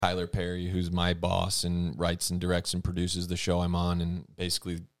Tyler Perry, who's my boss and writes and directs and produces the show I'm on, and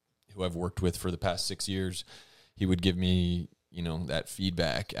basically who I've worked with for the past 6 years, he would give me, that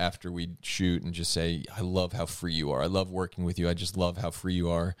feedback after we'd shoot and just say, I love how free you are. I love working with you. I just love how free you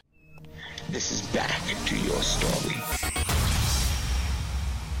are. This is back to your story.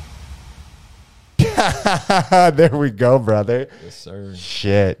 There we go, brother. Yes, sir.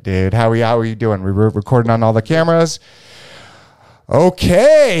 Shit, dude. How are you doing? We were recording on all the cameras.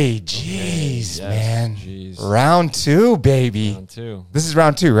 Okay. Jeez, yes, man. Jeez. Round 2, baby. Round 2. This is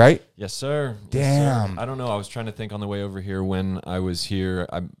round 2, right? Yes, sir. Damn. Yes, sir. I don't know. I was trying to think on the way over here when I was here.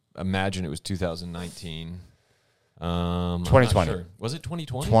 I imagine it was 2019. 2020. Sure. Was it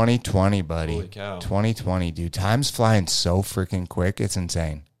 2020? 2020, buddy. Holy cow. 2020, dude. Time's flying so freaking quick. It's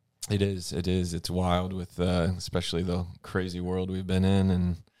insane. It is. It's wild with especially the crazy world we've been in,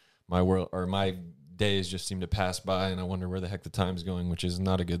 and my days just seem to pass by, and I wonder where the heck the time's going, which is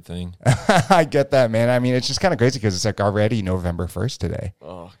not a good thing. I get that, man. I mean, it's just kind of crazy because it's like already November 1st today.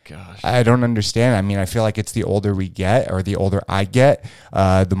 Oh, gosh. I don't understand. I mean, I feel like it's the older we get, or the older I get,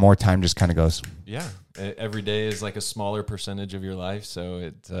 the more time just kind of goes. Yeah. Every day is like a smaller percentage of your life, so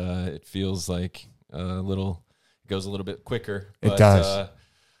it feels like it goes a little bit quicker. It does.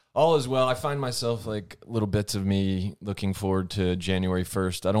 All is well. I find myself like little bits of me looking forward to January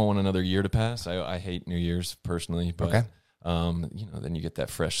 1st. I don't want another year to pass. I hate New Year's personally, but okay. Then you get that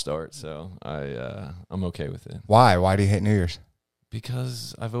fresh start. So I'm okay with it. Why? Why do you hate New Year's?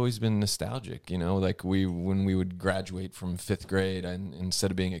 Because I've always been nostalgic, like when we would graduate from 5th grade, and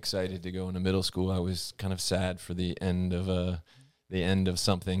instead of being excited to go into middle school, I was kind of sad for the end of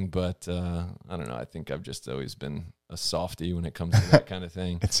something. But I don't know. I think I've just always been a softie when it comes to that kind of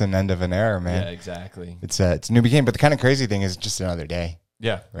thing. It's an end of an era, man. Yeah, exactly. It's a new beginning, but the kind of crazy thing is just another day.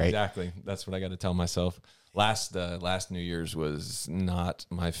 Yeah, right. Exactly. That's what I got to tell myself. Last New Year's was not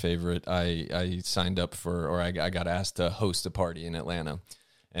my favorite. I signed up I got asked to host a party in Atlanta,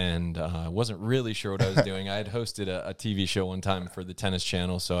 and I wasn't really sure what I was doing. I had hosted a TV show one time for the Tennis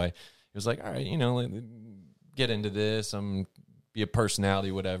Channel, so I was like, all right, get into this. Be a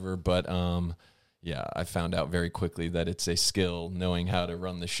personality, whatever. But yeah, I found out very quickly that it's a skill, knowing how to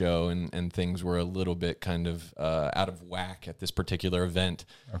run the show, and things were a little bit kind of out of whack at this particular event.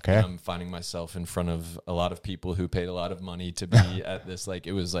 Okay. I'm finding myself in front of a lot of people who paid a lot of money to be at this,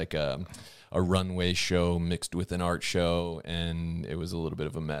 it was like a runway show mixed with an art show, and it was a little bit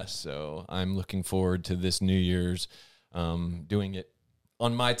of a mess. So I'm looking forward to this New Year's, doing it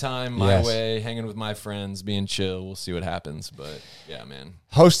on my time, my way, hanging with my friends, being chill. We'll see what happens. But yeah, man.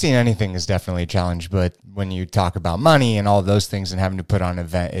 Hosting anything is definitely a challenge, but when you talk about money and all of those things and having to put on an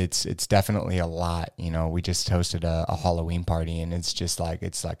event, it's definitely a lot. We just hosted a Halloween party, and it's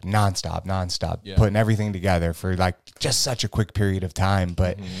nonstop, putting everything together for just such a quick period of time.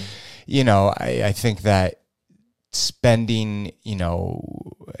 But, I think that spending,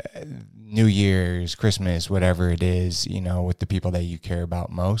 New Year's, Christmas, whatever it is, with the people that you care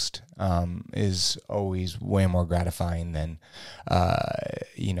about most, is always way more gratifying than,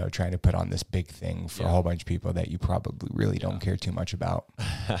 trying to put on this big thing for a whole bunch of people that you probably really don't care too much about.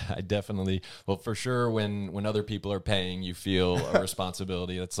 I definitely, for sure, when other people are paying, you feel a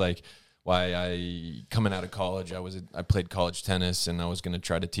responsibility. That's like why coming out of college, I played college tennis, and I was going to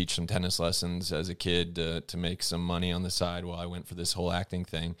try to teach some tennis lessons as a kid to make some money on the side while I went for this whole acting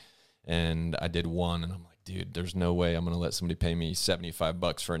thing. And I did one, and I'm like, dude, there's no way I'm going to let somebody pay me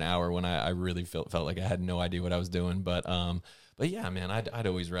 $75 for an hour when I really felt like I had no idea what I was doing. But yeah, man, I'd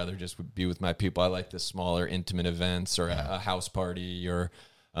always rather just be with my people. I like the smaller, intimate events, or a house party, or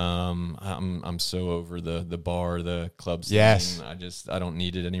I'm so over the bar, the club scene. Yes. I don't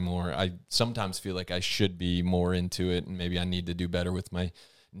need it anymore. I sometimes feel like I should be more into it, and maybe I need to do better with my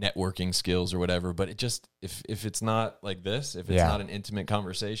networking skills or whatever, but it just, if it's not like this, if it's not an intimate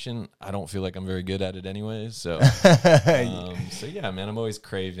conversation, I don't feel like I'm very good at it anyways. So so yeah, man, I'm always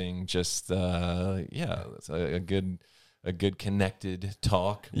craving just it's a good connected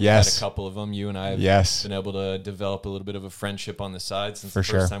talk. We had a couple of them. You and I have been able to develop a little bit of a friendship on the side since the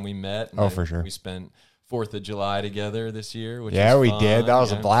first time we met. For sure. We spent 4th of July together this year, which we fun. did. That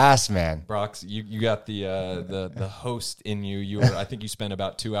was a blast, man. Brox, you got the host in you. I think you spent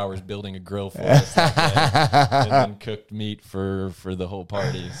about 2 hours building a grill for us that day, and then cooked meat for the whole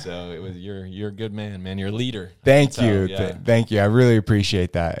party. So it was you're a good man. You're a leader. Thank you. Thank you. I really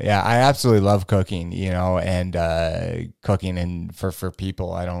appreciate that. Yeah, I absolutely love cooking, and cooking and for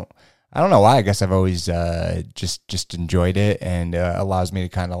people. I don't know why. I guess I've always just enjoyed it, and allows me to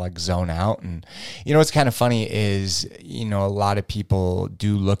kind of like zone out. And what's kind of funny is a lot of people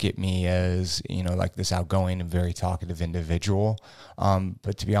do look at me as like this outgoing and very talkative individual.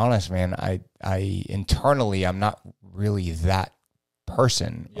 But to be honest, man, I internally I'm not really that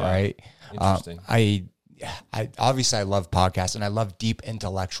person, right? Interesting. I obviously I love podcasts and I love deep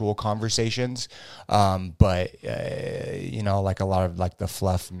intellectual conversations, but like a lot of like the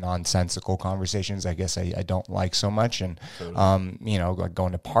fluff nonsensical conversations, I guess I don't like so much. And like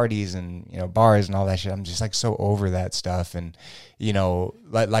going to parties and bars and all that shit, I'm just like so over that stuff. And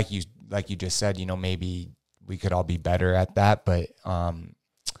like you just said, maybe we could all be better at that, but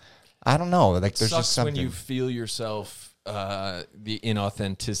I don't know. Like there's just something when you feel yourself. The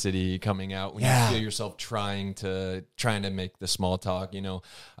inauthenticity coming out when you feel yourself trying to make the small talk.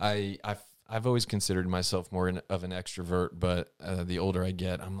 I've always considered myself more of an extrovert, but the older I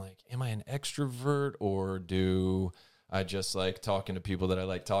get, I'm like, am I an extrovert or do I just like talking to people that I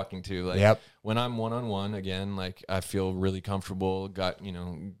like talking to? Like when I'm one-on-one, again, like I feel really comfortable,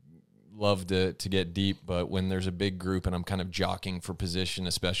 love to get deep, but when there's a big group and I'm kind of jockeying for position,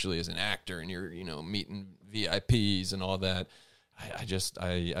 especially as an actor, and you're meeting VIPs and all that, I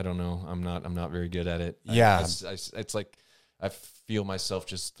don't know. I'm not very good at it. It's like I feel myself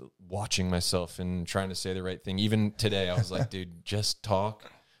just watching myself and trying to say the right thing. Even today, I was like, dude, just talk.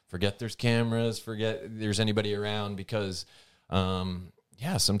 Forget there's cameras. Forget there's anybody around, because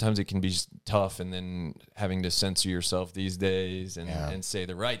sometimes it can be just tough, and then having to censor yourself these days and say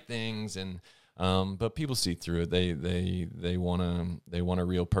the right things, and but people see through it. They want a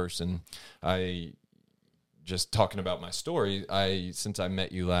real person. Just talking about my story, since I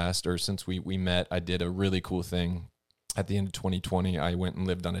met you last, or since we met, I did a really cool thing. At the end of 2020, I went and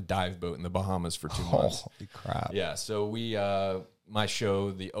lived on a dive boat in the Bahamas for 2 months. Holy crap! Yeah, so my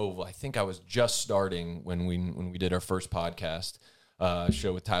show, The Oval, I think I was just starting when we did our first podcast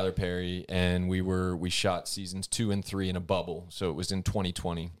show with Tyler Perry, and we shot seasons 2 and 3 in a bubble. So it was in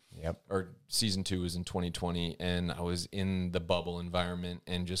 2020. Yep. Or season 2 was in 2020, and I was in the bubble environment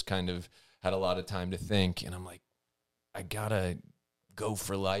and just kind of had a lot of time to think. And I'm like, I gotta go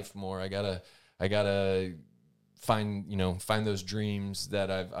for life more. I gotta find those dreams that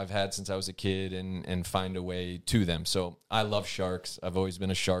I've had since I was a kid and find a way to them. So I love sharks. I've always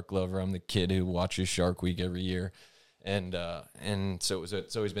been a shark lover. I'm the kid who watches Shark Week every year. And so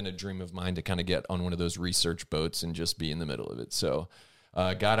it's always been a dream of mine to kind of get on one of those research boats and just be in the middle of it. So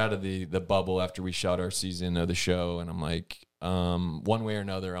got out of the bubble after we shot our season of the show, and I'm like, one way or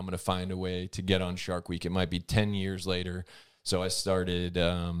another, I'm going to find a way to get on Shark Week. It might be 10 years later. So I started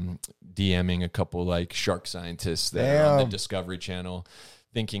DMing a couple like shark scientists that are on the Discovery Channel,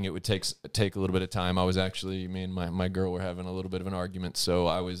 thinking it would take a little bit of time. I was actually, me and my girl were having a little bit of an argument. So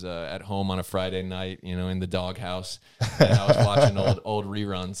I was at home on a Friday night, in the doghouse, and I was watching old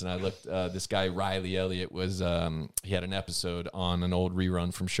reruns. And I looked, this guy, Riley Elliott, he had an episode on an old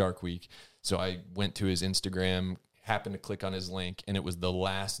rerun from Shark Week. So I went to his Instagram, happened to click on his link, and it was the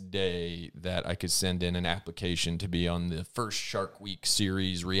last day that I could send in an application to be on the first Shark Week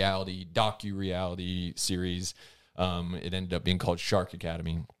series, docu-reality series. It ended up being called Shark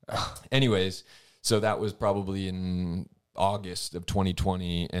Academy. Anyways, so that was probably in August of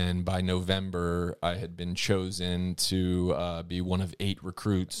 2020, and by November, I had been chosen to be one of 8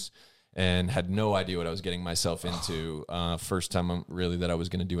 recruits and had no idea what I was getting myself into. First time really that I was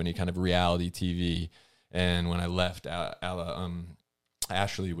going to do any kind of reality TV. And when I left,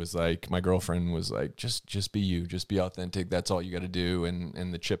 Ashley was like, my girlfriend was like, just be you, just be authentic. That's all you got to do,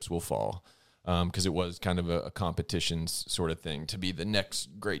 and the chips will fall. Because it was kind of a competition sort of thing to be the next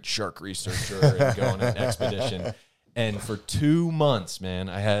great shark researcher and go on an expedition. And for 2 months, man,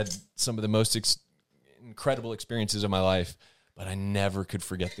 I had some of the most incredible experiences of my life, but I never could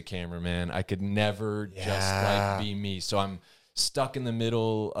forget the camera, man. I could never just like be me. So I'm stuck in the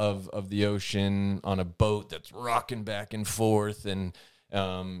middle of the ocean on a boat that's rocking back and forth, and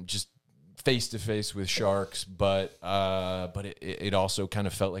just face to face with sharks, but it also kind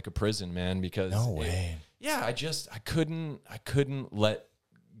of felt like a prison, man, because no way. I couldn't let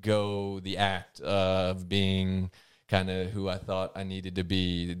go the act of being kind of who I thought I needed to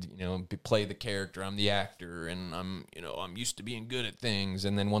be, play the character. I'm the actor, and I'm used to being good at things.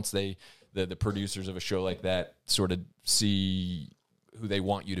 And then once the producers of a show like that sort of see who they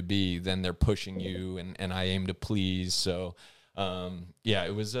want you to be, then they're pushing you, and I aim to please. So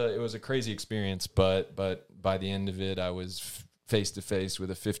it was a crazy experience, but by the end of it, I was face to face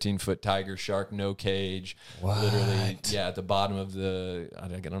with a 15-foot tiger shark, no cage, literally, at the bottom of I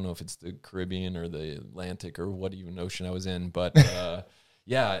don't know if it's the Caribbean or the Atlantic or what even ocean I was in, but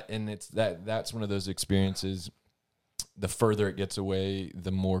Yeah, and that's one of those experiences. The further it gets away,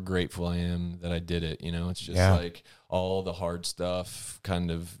 the more grateful I am that I did it. You know, it's just like all the hard stuff, kind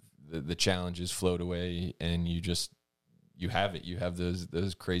of the challenges float away, and you have it. You have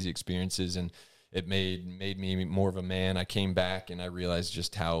those crazy experiences, and it made me more of a man. I came back and I realized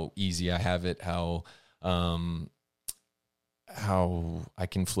just how easy I have it, how I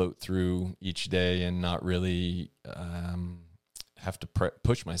can float through each day and not really have to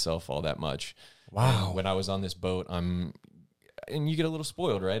push myself all that much. Wow. And when I was on this boat, and you get a little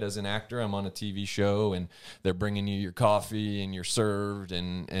spoiled, right? As an actor, I'm on a TV show and they're bringing you your coffee and you're served.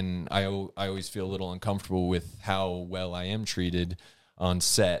 And I always feel a little uncomfortable with how well I am treated on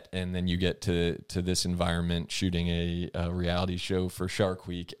set. And then you get to this environment shooting a reality show for Shark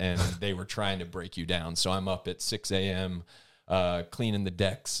Week, and they were trying to break you down. So I'm up at 6 a.m., cleaning the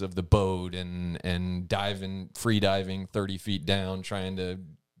decks of the boat and free diving 30 feet down, trying to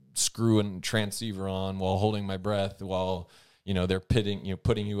screw a transceiver on while holding my breath, while they're putting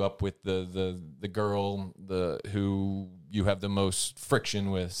you up with the girl who you have the most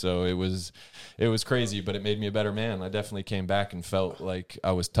friction with. So it was crazy, but it made me a better man. I definitely came back and felt like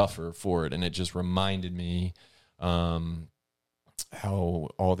I was tougher for it, and it just reminded me how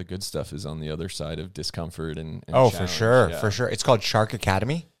all the good stuff is on the other side of discomfort and for challenge. sure. Yeah. For sure. It's called Shark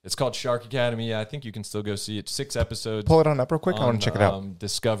Academy. It's called Shark Academy. Yeah, I think you can still go see it. 6 episodes. Pull it on up real quick. I want to check it out.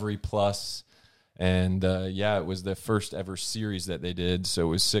 Discovery Plus. And it was the first ever series that they did. So it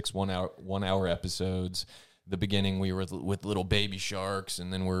was 6 one-hour episodes. The beginning, we were with little baby sharks,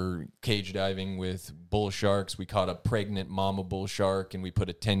 and then we're cage diving with bull sharks. We caught a pregnant mama bull shark, and we put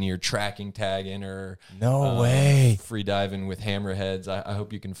a 10-year tracking tag in her. No way. Free diving with hammerheads. I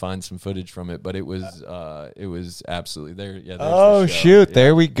hope you can find some footage from it, but it was absolutely there. Yeah. Oh shoot! Yeah.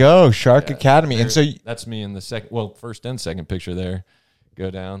 There we go. Shark Academy, and so that's me in the first and second picture there.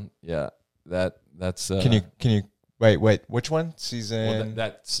 Go down. Yeah. That's. Can you? Wait, which one? Season? Well,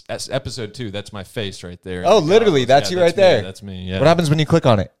 that's episode 2. That's my face right there. Oh, literally, that's you right there. That's me. Yeah. What happens when you click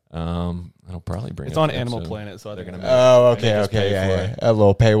on it? I'll probably bring It's on Animal Planet, so they're gonna. Okay, yeah. A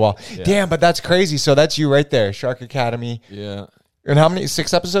little paywall. Yeah. Damn, but that's crazy. So that's you right there, Shark Academy. Yeah. And how many?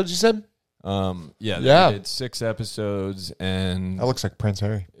 6 episodes you said? They did 6 episodes, and that looks like Prince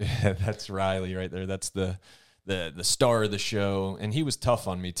Harry. Yeah, that's Riley right there. That's the star of the show, and he was tough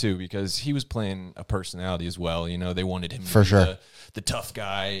on me too because he was playing a personality as well. They wanted him to be the tough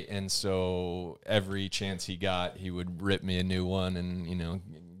guy, and so every chance he got, he would rip me a new one,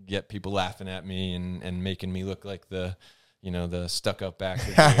 and get people laughing at me and making me look like the stuck up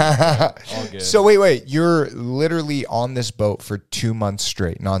bastard. All good. So wait, you're literally on this boat for 2 months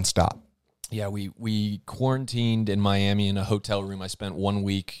straight, nonstop. Yeah, we quarantined in Miami in a hotel room. I spent 1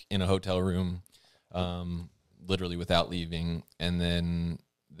 week in a hotel room. Literally without leaving, and then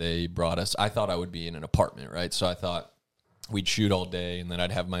they brought us. I thought I would be in an apartment, right? So I thought we'd shoot all day, and then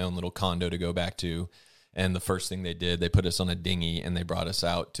I'd have my own little condo to go back to. And the first thing they did, they put us on a dinghy, and they brought us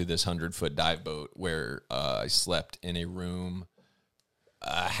out to this 100-foot dive boat where I slept in a room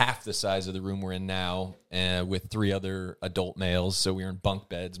half the size of the room we're in now, with 3 other adult males. So we were in bunk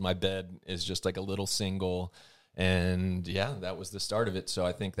beds. My bed is just like a little single. And yeah, that was the start of it. So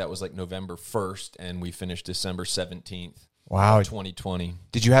I think that was like November 1st, and we finished December 17th. Wow. 2020.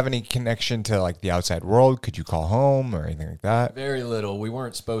 Did you have any connection to like the outside world? Could you call home or anything like that? Very little. We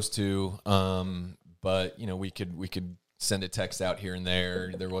weren't supposed to, but we could send a text out here and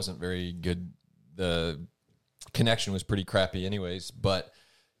there. There wasn't very good. The connection was pretty crappy anyways, but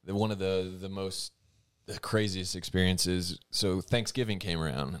one of the craziest experiences. So Thanksgiving came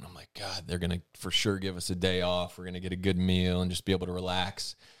around, and I'm like, God, they're going to for sure give us a day off. We're going to get a good meal and just be able to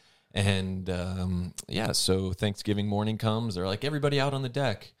relax. And so Thanksgiving morning comes. They're like, everybody out on the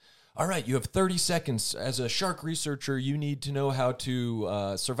deck. All right, you have 30 seconds. As a shark researcher, you need to know how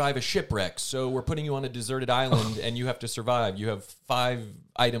to survive a shipwreck. So we're putting you on a deserted island, and you have to survive. You have 5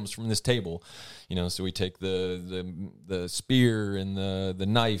 items from this table. So we take the spear and the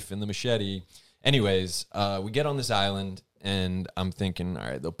knife and the machete. Anyways, we get on this island, and I'm thinking, all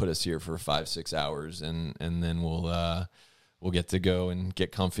right, they'll put us here for 5-6 hours, and then we'll get to go and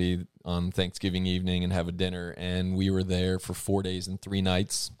get comfy on Thanksgiving evening and have a dinner. And we were there for 4 days and 3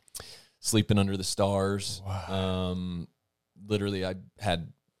 nights, sleeping under the stars. Wow. Literally, I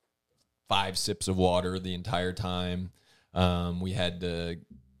had 5 sips of water the entire time. We had to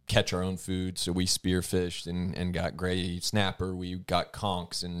catch our own food, so we spearfished and got gray snapper. We got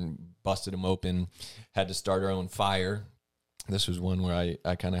conchs and busted them open. Had to start our own fire. This was one where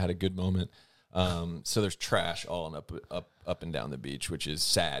I kind of had a good moment. So there's trash all up and down the beach, which is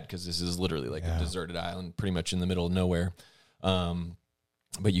sad because this is literally like a deserted island, pretty much in the middle of nowhere.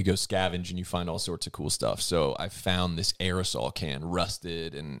 but you go scavenge and you find all sorts of cool stuff. So I found this aerosol can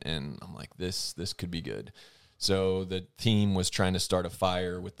rusted, and I'm like, this could be good. So the team was trying to start a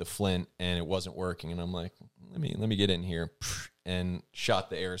fire with the flint, and it wasn't working. And I'm like, let me get in here, and shot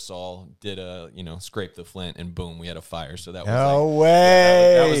the aerosol, did scrape the flint, and boom, we had a fire. So that was No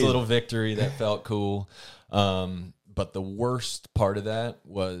way. that was a little victory that felt cool. But the worst part of that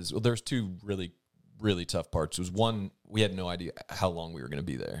was, well, there's two really, really tough parts. It was one, we had no idea how long we were going to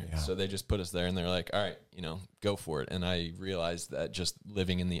be there. Yeah. So they just put us there, and they're like, all right, go for it. And I realized that just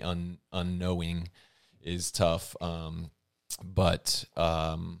living in the unknowing is tough.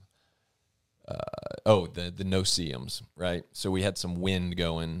 The no-see-ums, right? So we had some wind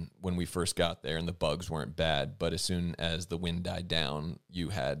going when we first got there, and the bugs weren't bad. But as soon as the wind died down,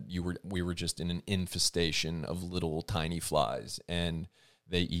 we were just in an infestation of little tiny flies, and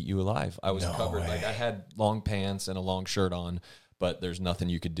they eat you alive. I was covered. Like, I had long pants and a long shirt on, but there's nothing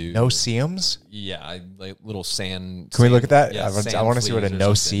you could do. No-see-ums? Yeah, like little sand. Can we look at that? Yeah, I want to see what a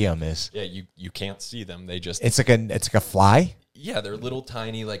no-see-um is. Yeah, you can't see them. They just... It's like a fly? Yeah, they're little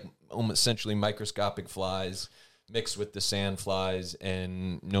tiny, like essentially microscopic flies mixed with the sand flies,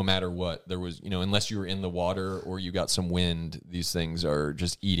 and no matter what, there was, unless you were in the water or you got some wind, these things are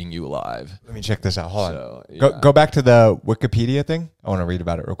just eating you alive. Let me check this out. Hold on. Yeah. Go back to the Wikipedia thing. I want to read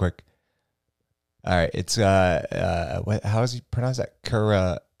about it real quick. All right, it's how is he pronounce that?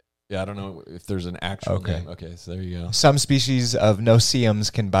 Yeah, I don't know if there's an actual name. Okay, so there you go. Some species of no-see-ums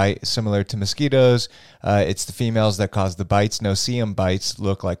can bite, similar to mosquitoes. It's the females that cause the bites. No-see-um bites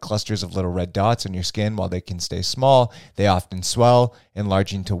look like clusters of little red dots on your skin. While they can stay small, they often swell,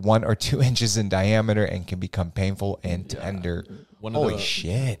 enlarging to 1 or 2 inches in diameter, and can become painful and tender. Holy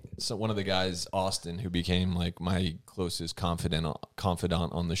shit. So one of the guys, Austin, who became like my closest confidant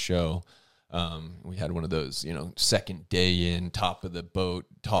on the show, we had one of those, second day in, top of the boat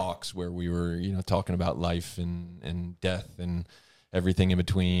talks where we were, talking about life and death and everything in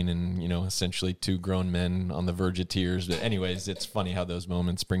between, and, essentially two grown men on the verge of tears. But anyways, it's funny how those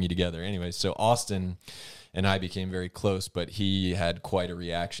moments bring you together. Anyways, so Austin and I became very close, but he had quite a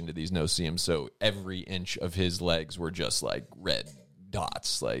reaction to these no-see-ums. So every inch of his legs were just like red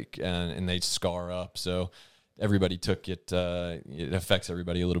dots, and they scar up. So everybody took it. It affects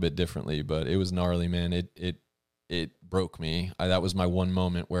everybody a little bit differently, but it was gnarly, man. It broke me. That was my one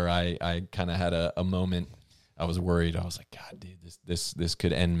moment where I kind of had a moment. I was worried. I was like, God, dude, this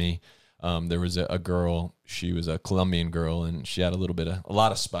could end me. There was a girl. She was a Colombian girl, and she had a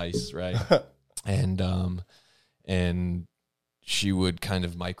lot of spice, right? and she would kind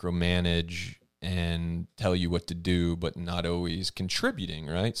of micromanage and tell you what to do, but not always contributing,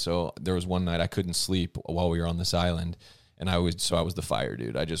 right? So there was one night I couldn't sleep while we were on this island, and I was the fire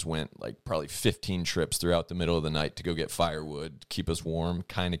dude. I just went like probably 15 trips throughout the middle of the night to go get firewood, keep us warm,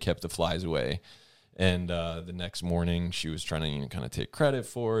 kind of kept the flies away. And the next morning, she was trying to kind of take credit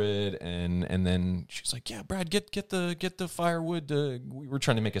for it, and then she's like, "Yeah, Brad, get the firewood." We were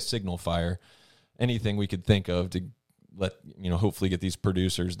trying to make a signal fire, anything we could think of to let hopefully get these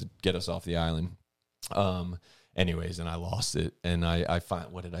producers to get us off the island. Anyways, and I lost it, and I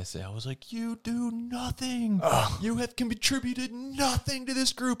find, what did I say? I was like, "You do nothing. You have contributed nothing to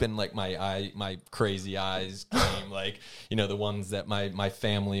this group." And like my crazy eyes came, like, the ones that my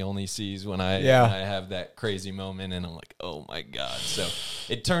family only sees when I have that crazy moment, and I'm like, oh my God. So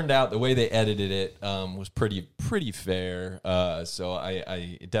it turned out the way they edited it was pretty fair. So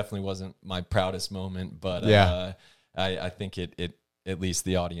it definitely wasn't my proudest moment, but I think it at least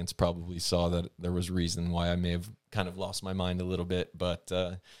the audience probably saw that there was reason why I may have kind of lost my mind a little bit, but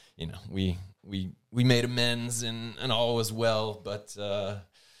we made amends and all was well. But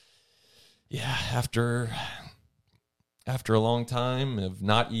after a long time of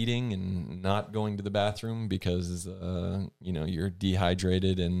not eating and not going to the bathroom because you're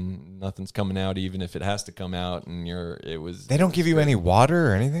dehydrated and nothing's coming out, even if it has to come out, and they don't give you any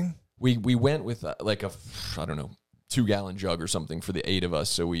water or anything. We went with like a, I don't know, 2-gallon jug or something for the 8 of us.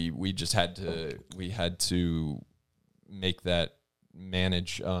 So we just had to make that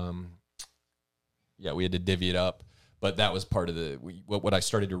manage. We had to divvy it up, but that was part of what I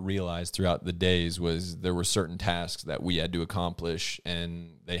started to realize throughout the days was there were certain tasks that we had to accomplish,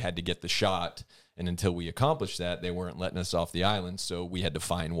 and they had to get the shot. And until we accomplished that, they weren't letting us off the island. So we had to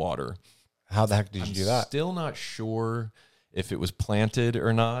find water. How the heck did you do that? Still not sure if it was planted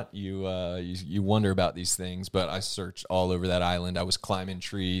or not. You wonder about these things, but I searched all over that island. I was climbing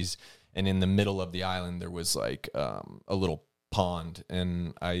trees, and in the middle of the island, there was like a little pond,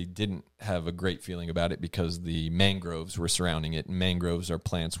 and I didn't have a great feeling about it because the mangroves were surrounding it. And mangroves are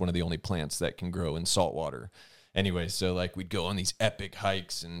plants, one of the only plants that can grow in salt water. anyway, so like we'd go on these epic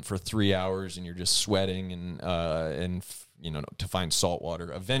hikes and for 3 hours and you're just sweating and you know, to find salt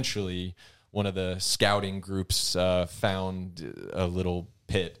water. Eventually, one of the scouting groups found a little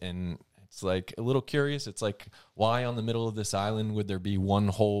pit, and it's like a little curious. It's like, why on the middle of this island would there be one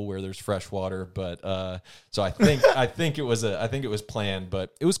hole where there's fresh water? But so I think it was planned,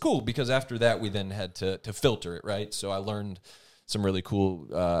 but it was cool because after that we then had to filter it, right? So I learned some really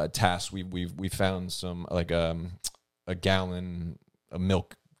cool tasks. We found some like a gallon of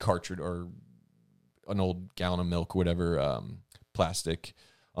milk cartridge or an old gallon of milk, whatever, plastic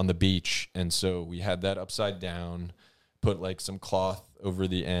on the beach, and so we had that upside down, put like some cloth over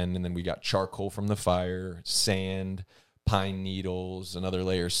the end, and then we got charcoal from the fire, sand, pine needles, another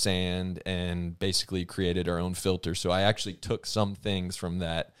layer of sand, and basically created our own filter. So I actually took some things from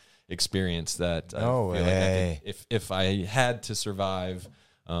that experience that if I had to survive,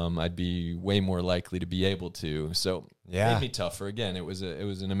 I'd be way more likely to be able to. So it made me tougher. Again, it was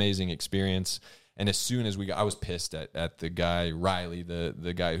an amazing experience. And as soon as I was pissed at the guy, Riley,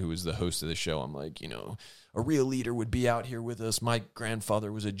 the guy who was the host of the show. I'm like, you know, a real leader would be out here with us. My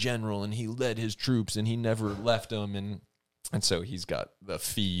grandfather was a general, and he led his troops, and he never left them. And so he's got the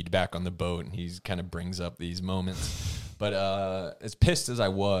feed back on the boat, and he kind of brings up these moments. But as pissed as I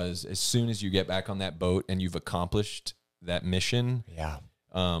was, as soon as you get back on that boat and you've accomplished that mission,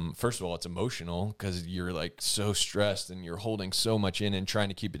 first of all, it's emotional because you're like so stressed and you're holding so much in and trying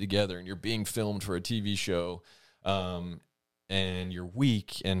to keep it together, and you're being filmed for a TV show, and you're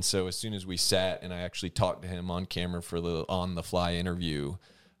weak. And so as soon as we sat and I actually talked to him on camera for the on the fly interview,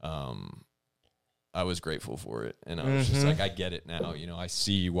 I was grateful for it. And I was just like, I get it now. You know, I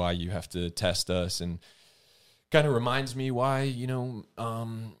see why you have to test us, and kind of reminds me why, you know,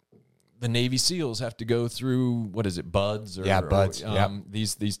 the Navy SEALs have to go through, what is it, BUDS? BUDS.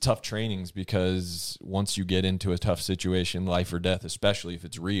 These tough trainings, because once you get into a tough situation, life or death, especially if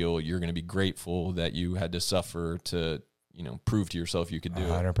it's real, you're going to be grateful that you had to suffer to, you know, prove to yourself you could do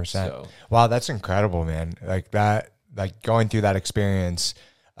 100%. it. So. Wow, that's incredible, man. Like that, like going through that experience,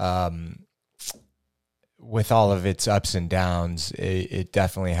 with all of its ups and downs, it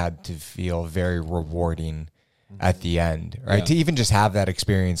definitely had to feel very rewarding at the end, right? Yeah. To even just have that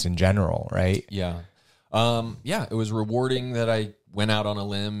experience in general, right? Yeah. It was rewarding that I went out on a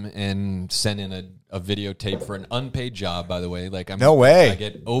limb and sent in a videotape for an unpaid job, by the way. Like, No way. I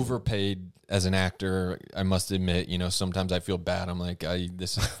get overpaid as an actor. I must admit, you know, sometimes I feel bad. I'm like,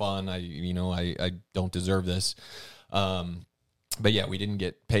 this is fun. I don't deserve this. But yeah, we didn't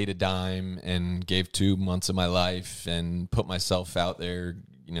get paid a dime, and gave 2 months of my life and put myself out there,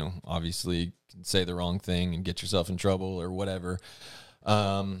 you know, obviously say the wrong thing and get yourself in trouble or whatever.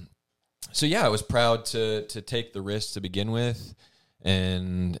 So yeah, I was proud to take the risk to begin with,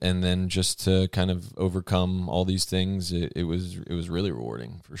 and then just to kind of overcome all these things. It was really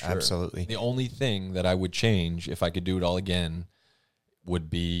rewarding, for sure. Absolutely. The only thing that I would change if I could do it all again would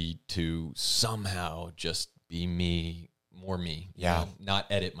be to somehow just be me, more me. You know, not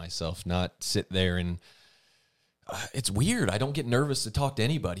edit myself, not sit there and it's weird. I don't get nervous to talk to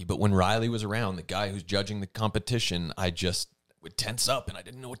anybody, but when Riley was around, the guy who's judging the competition, I just would tense up and I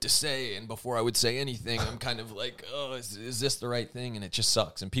didn't know what to say. And before I would say anything, I'm kind of like, oh, is this the right thing? And it just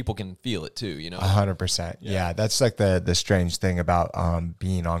sucks. And people can feel it too, you know? 100%. Yeah. That's like the strange thing about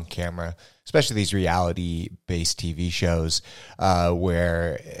being on camera, especially these reality-based TV shows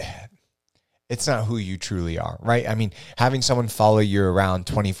where it's not who you truly are, right? I mean, having someone follow you around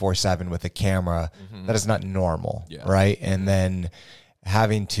 24/7 with a camera, that is not normal, right? And then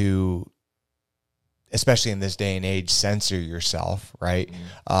having to, especially in this day and age, censor yourself, right?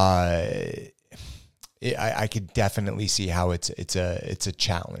 I could definitely see how it's a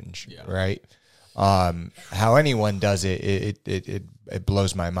challenge, right? How anyone does it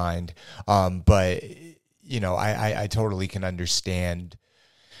blows my mind. But you know, I totally can understand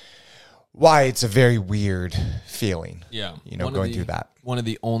why it's a very weird feeling. Yeah. You know, going through that. One of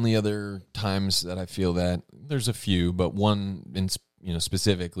the only other times that I feel that, there's a few, but one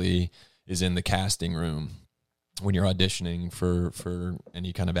specifically is in the casting room when you're auditioning for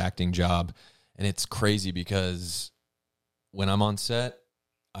any kind of acting job. And it's crazy because when I'm on set,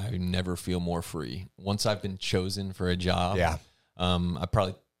 I never feel more free. Once I've been chosen for a job, I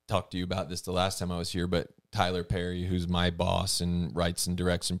probably talked to you about this the last time I was here, but Tyler Perry, who's my boss and writes and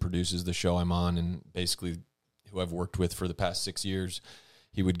directs and produces the show I'm on, and basically who I've worked with for the past 6 years,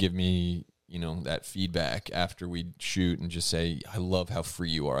 he would give me, you know, that feedback after we'd shoot and just say, I love how free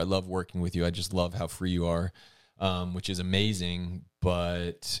you are. I love working with you. I just love how free you are, which is amazing.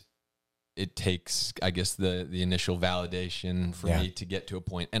 But it takes, I guess, the initial validation for me to get to a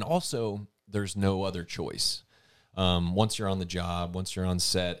point. And also, there's no other choice. Once you're on the job, once you're on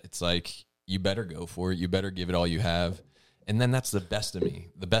set, it's like, you better go for it. You better give it all you have. And then that's the best of me.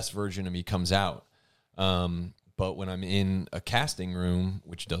 The best version of me comes out. But when I'm in a casting room,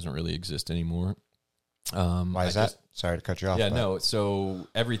 which doesn't really exist anymore. Why is that? Sorry to cut you off. Yeah, no. So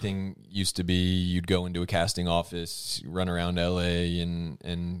everything used to be, you'd go into a casting office, run around LA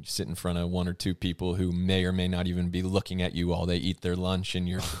and sit in front of one or two people who may or may not even be looking at you while they eat their lunch, and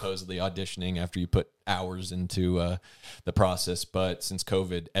you're supposedly auditioning after you put hours into the process. But since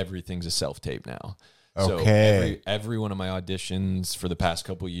COVID, everything's a self-tape now. Okay. So every one of my auditions for the past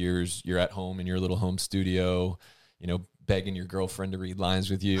couple of years, you're at home in your little home studio, begging your girlfriend to read lines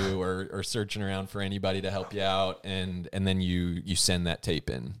with you, or searching around for anybody to help you out, and then you send that tape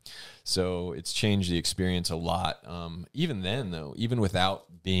in. So it's changed the experience a lot. Even then, though, even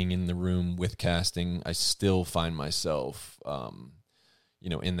without being in the room with casting, I still find myself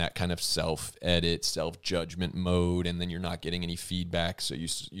in that kind of self-edit, self-judgment mode, and then you're not getting any feedback, so you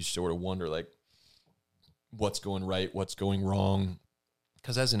sort of wonder, like, what's going right, what's going wrong.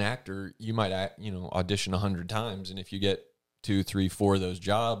 Because as an actor, you might audition 100 times, and if you get 2, 3, 4 of those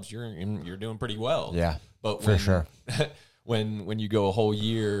jobs, you're doing pretty well. Yeah, but for sure. When you go a whole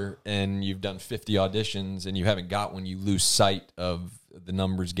year and you've done 50 auditions and you haven't got one, you lose sight of the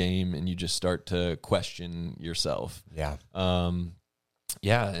numbers game, and you just start to question yourself. Yeah.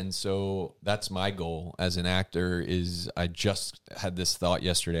 Yeah, and so that's my goal as an actor. Is I just had this thought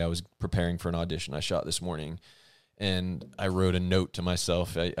yesterday. I was preparing for an audition I shot this morning, and I wrote a note to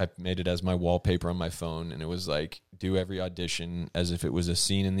myself. I made it as my wallpaper on my phone, and it was like, do every audition as if it was a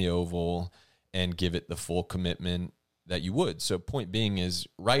scene in the Oval, and give it the full commitment that you would. So point being is,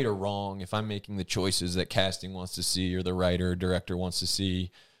 right or wrong, if I'm making the choices that casting wants to see, or the writer or director wants to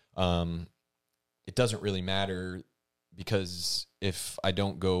see, it doesn't really matter, because if I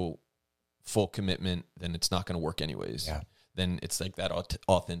don't go full commitment, then it's not going to work anyways. Yeah. Then it's like that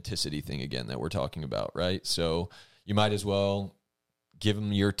authenticity thing again that we're talking about, right? So you might as well give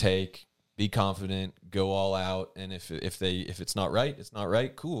them your take, be confident, go all out, and if it's not right, it's not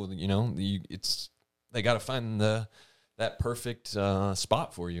right. Cool, they got to find that perfect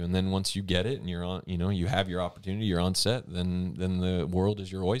spot for you, and then once you get it and you're on, you have your opportunity, you're on set, then the world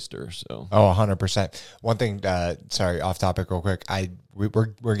is your oyster. So 100%. One thing, sorry, off topic real quick.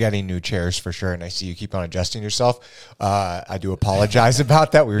 We're getting new chairs for sure, and I see you keep on adjusting yourself. I do apologize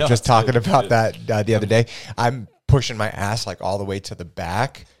about that. We were just talking about that the other day. I'm pushing my ass like all the way to the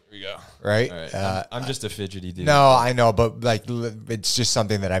back. Here we go. Right? All right. I'm just a fidgety dude. No, I know, but like, it's just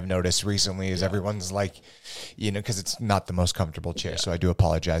something that I've noticed recently is everyone's like, because it's not the most comfortable chair. So I do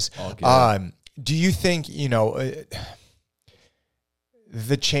apologize. All good. Do you think,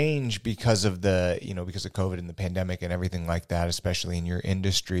 the change because of because of COVID and the pandemic and everything like that, especially in your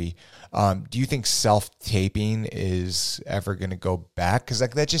industry, do you think self-taping is ever going to go back? Because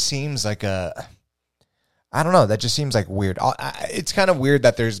like, that just seems like I don't know. That just seems like weird. It's kind of weird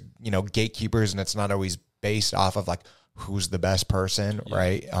that there's, gatekeepers, and it's not always based off of like who's the best person,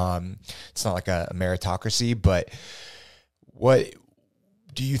 right? It's not like a meritocracy, but what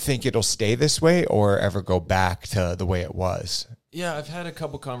do you think it'll stay this way or ever go back to the way it was? Yeah, I've had a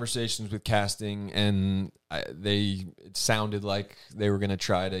couple conversations with casting, and it sounded like they were going to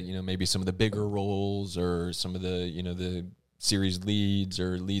try to, maybe some of the bigger roles, or some of the, the series leads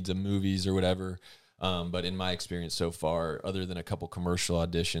or leads of movies or whatever. But in my experience so far, other than a couple commercial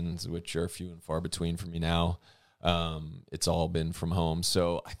auditions, which are few and far between for me now, it's all been from home.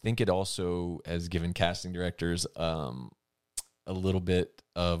 So I think it also has given casting directors a little bit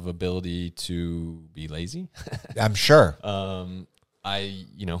of ability to be lazy. I'm sure. Who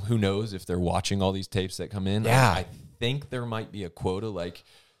knows if they're watching all these tapes that come in. Yeah. I think there might be a quota, like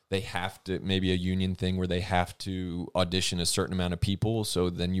they have to, maybe a union thing where they have to audition a certain amount of people. So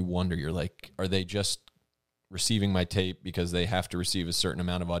then you wonder, you're like, are they just receiving my tape because they have to receive a certain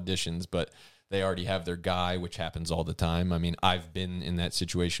amount of auditions, but they already have their guy, which happens all the time. I mean, I've been in that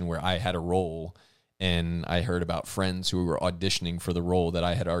situation where I had a role and I heard about friends who were auditioning for the role that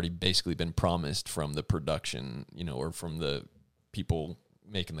I had already basically been promised from the production, or from the people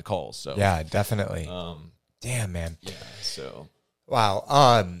making the calls. So yeah, definitely. Damn, man. Yeah. So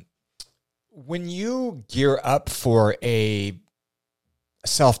wow. When you gear up for a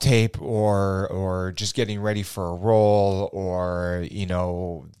self-tape or just getting ready for a role, or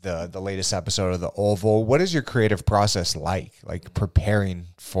the latest episode of The Oval, what is your creative process like preparing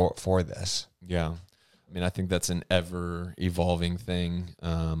for this? Yeah, I mean, I think that's an ever evolving thing.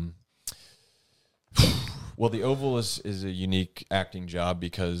 Well, The Oval is a unique acting job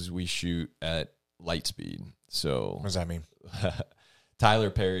because we shoot at light speed. So what does that mean?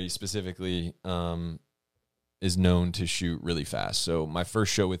 Tyler Perry specifically is known to shoot really fast. So my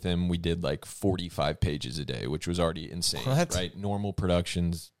first show with him, we did like 45 pages a day, which was already insane, right? Normal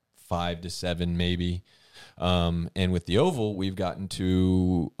productions, 5 to 7 maybe. And with the Oval, we've gotten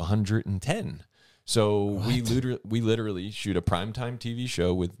to 110. So we literally shoot a primetime TV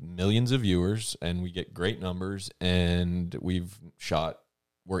show with millions of viewers, and we get great numbers. And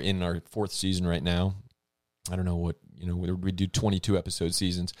we're in our 4th season right now. I don't know what, we do 22 episode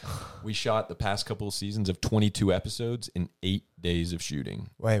seasons. We shot the past couple of seasons of 22 episodes in 8 days of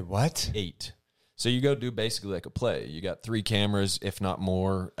shooting. Wait, what? 8. So you go do basically like a play. You got 3 cameras, if not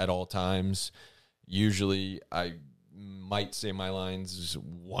more, at all times. Usually I might say my lines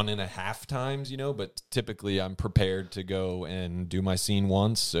 1.5 times, but typically I'm prepared to go and do my scene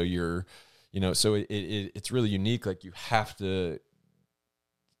once. So so it's really unique. Like you have to,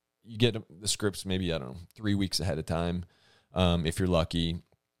 you get the scripts maybe, 3 weeks ahead of time, if you're lucky.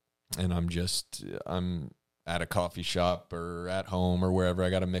 And I'm at a coffee shop or at home or wherever. I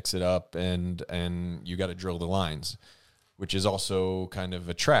got to mix it up, and you got to drill the lines, which is also kind of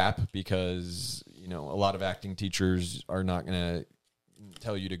a trap because, a lot of acting teachers are not going to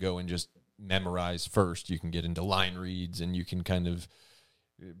tell you to go and just memorize first. You can get into line reads, and you can kind of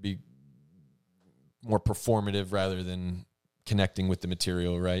be more performative rather than connecting with the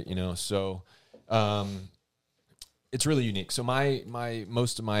material, right? So it's really unique. So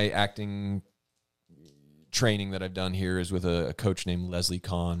most of my acting training that I've done here is with a coach named Leslie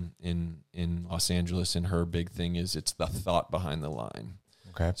Kahn in Los Angeles, and her big thing is it's the thought behind the line.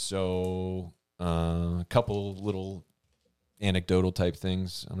 Okay. So a couple little anecdotal type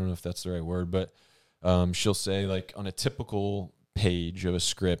things. I don't know if that's the right word, but she'll say, like, on a typical page of a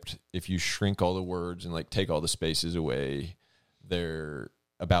script, if you shrink all the words and like take all the spaces away, they're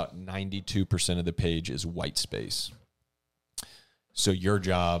about 92% of the page is white space. So your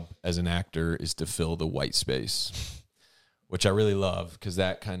job as an actor is to fill the white space, which I really love because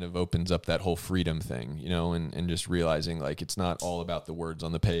that kind of opens up that whole freedom thing, and just realizing like it's not all about the words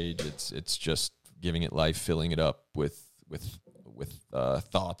on the page. It's just giving it life, filling it up with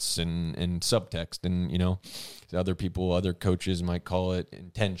thoughts and subtext, and other coaches might call it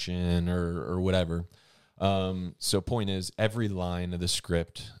intention or whatever. So point is, every line of the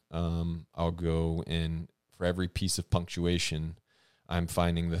script, I'll go in for every piece of punctuation. I'm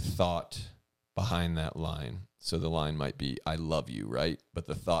finding the thought behind that line. So the line might be, I love you, right? But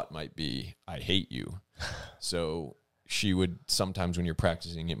the thought might be, I hate you. So she would, sometimes when you're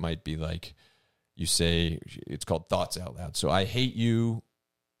practicing, it might be like, you say, it's called thoughts out loud. So I hate you,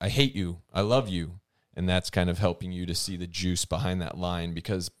 I love you. And that's kind of helping you to see the juice behind that line,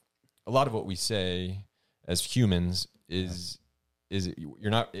 because a lot of what we say as humans is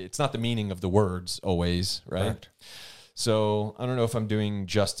it's not the meaning of the words always, right? Correct. So I don't know if I'm doing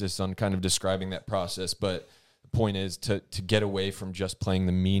justice on kind of describing that process, but the point is to get away from just playing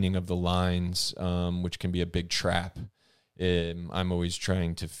the meaning of the lines, which can be a big trap. I'm always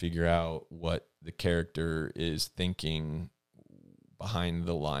trying to figure out what the character is thinking behind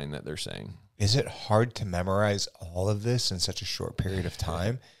the line that they're saying. Is it hard to memorize all of this in such a short period of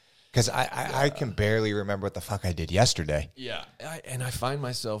time? Because I can barely remember what the fuck I did yesterday. Yeah, and I find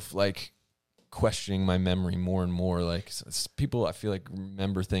myself like questioning my memory more and more. Like people, I feel like,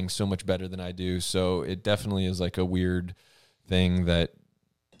 remember things so much better than I do. So it definitely is like a weird thing that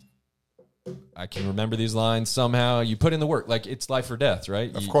I can remember these lines somehow. You put in the work, like it's life or death,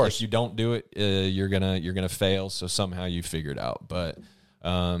 right? Of course. If you don't do it, you're gonna fail. So somehow you figure it out. But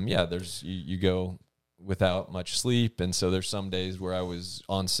there's you go without much sleep, and so there's some days where I was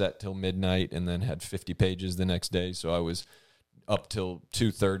on set till midnight and then had 50 pages the next day. So I was up till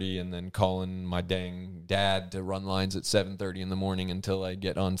 2:30 and then calling my dang dad to run lines at 7:30 in the morning until I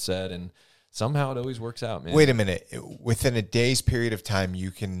get on set, and somehow it always works out, man. Wait a minute. Within a day's period of time,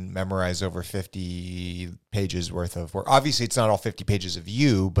 you can memorize over 50 pages worth of work. Obviously, it's not all 50 pages of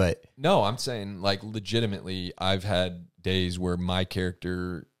you, but... No, I'm saying, like, legitimately, I've had days where my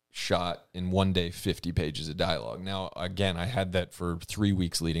character shot in one day 50 pages of dialogue. Now, again, I had that for 3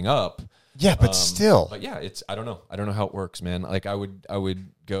 weeks leading up. Yeah, but still. But yeah, I don't know how it works, man. Like, I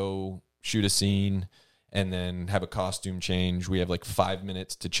would go shoot a scene and then have a costume change. We have like 5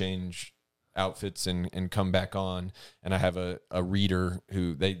 minutes to change outfits and come back on, and I have a reader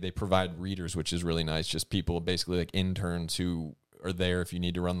who they provide readers, which is really nice, just people basically like interns who are there if you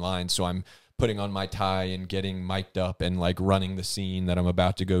need to run lines. So I'm putting on my tie and getting mic'd up and like running the scene that I'm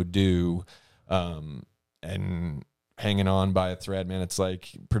about to go do, and hanging on by a thread, man. It's like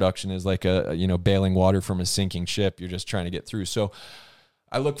production is like a bailing water from a sinking ship. You're just trying to get through. So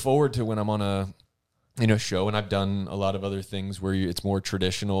I look forward to when I'm on show. And I've done a lot of other things where it's more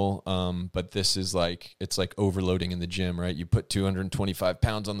traditional. But this is like, it's like overloading in the gym, right? You put 225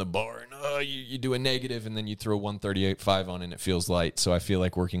 pounds on the bar and you do a negative and then you throw 138.5 on and it feels light. So I feel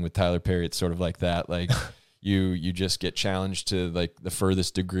like working with Tyler Perry, it's sort of like that. Like you just get challenged to like the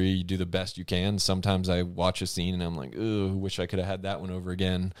furthest degree. You do the best you can. Sometimes I watch a scene and I'm like, ooh, wish I could have had that one over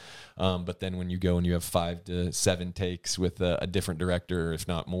again. But then when you go and you have 5 to 7 takes with a different director, if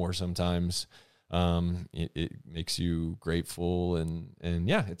not more sometimes, it makes you grateful. And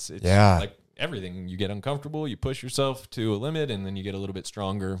yeah, it's like everything. You get uncomfortable, you push yourself to a limit, and then you get a little bit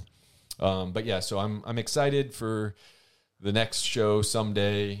stronger. But yeah, so I'm excited for the next show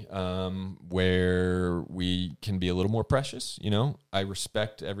someday, where we can be a little more precious. I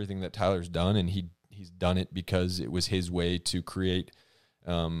respect everything that Tyler's done, and he's done it because it was his way to create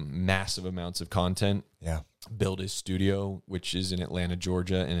massive amounts of content. Yeah. Build his studio, which is in Atlanta,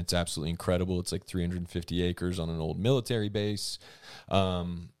 Georgia, and it's absolutely incredible. It's like 350 acres on an old military base.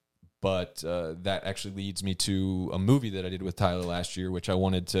 But that actually leads me to a movie that I did with Tyler last year, which I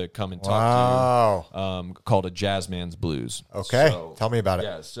wanted to come and talk to you, called A Jazzman's Blues. Okay. So, tell me about it.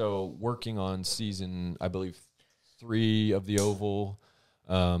 Yeah, so working on season, I believe, 3 of The Oval,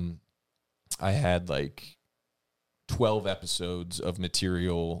 I had like 12 episodes of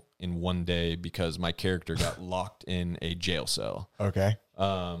material in one day because my character got locked in a jail cell. Okay.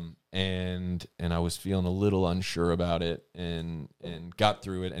 And I was feeling a little unsure about it and got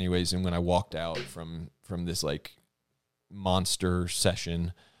through it anyways. And when I walked out from this like monster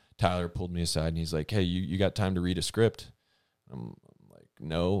session, Tyler pulled me aside and he's like, "Hey, you got time to read a script?" I'm like,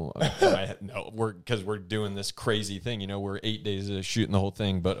 "No." No, because we're doing this crazy thing. We're 8 days of shooting the whole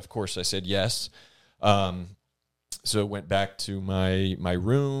thing. But of course I said yes. So went back to my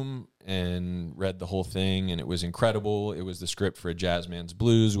room and read the whole thing, and it was incredible. It was the script for A Jazzman's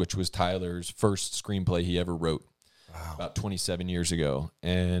Blues, which was Tyler's first screenplay he ever wrote. Wow. About 27 years ago.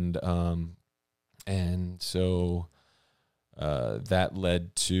 And so that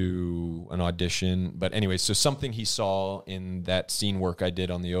led to an audition. But anyway, so something he saw in that scene work I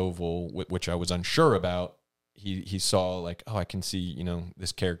did on the Oval, which I was unsure about, he saw like, I can see,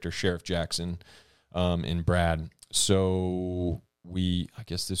 this character, Sheriff Jackson, in Brad. So I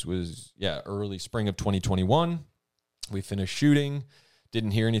guess this was, early spring of 2021. We finished shooting,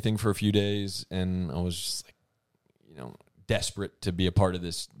 didn't hear anything for a few days, and I was just like, desperate to be a part of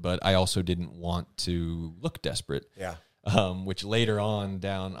this, but I also didn't want to look desperate. Yeah. Which later on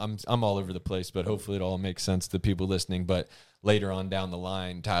down, I'm all over the place, but hopefully it all makes sense to people listening. But later on down the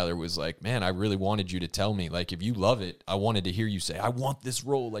line, Tyler was like, "Man, I really wanted you to tell me, like, if you love it, I wanted to hear you say, I want this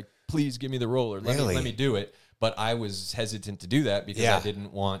role. Like, please give me the role, or let me do it." But I was hesitant to do that because I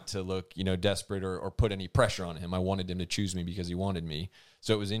didn't want to look, desperate or put any pressure on him. I wanted him to choose me because he wanted me.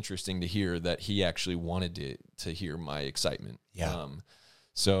 So it was interesting to hear that he actually wanted to hear my excitement. Yeah.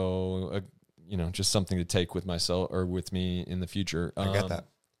 Just something to take with myself or with me in the future. I get that.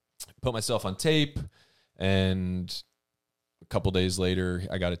 Put myself on tape, and a couple days later,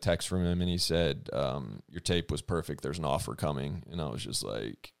 I got a text from him, and he said, "Your tape was perfect. There's an offer coming." And I was just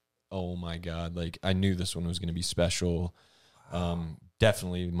like, oh my God, like I knew this one was going to be special.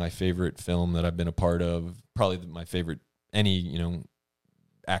 Definitely my favorite film that I've been a part of, probably my favorite,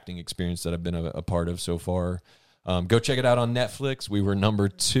 acting experience that I've been a part of so far. Go check it out on Netflix. We were number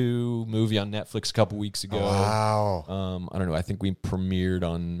 2 movie on Netflix a couple weeks ago. Wow. I don't know. I think we premiered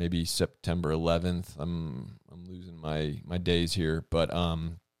on maybe September 11th. I'm losing my days here, but,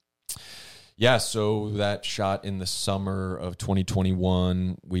 so that shot in the summer of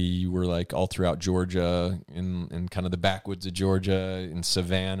 2021, we were like all throughout Georgia, in kind of the backwoods of Georgia, in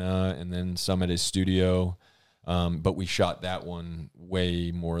Savannah, and then some at his studio. But we shot that one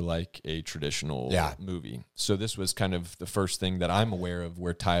way more like a traditional movie. So this was kind of the first thing that I'm aware of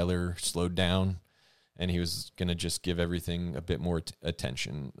where Tyler slowed down, and he was going to just give everything a bit more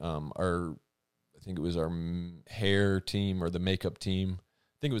attention. I think it was our hair team or the makeup team.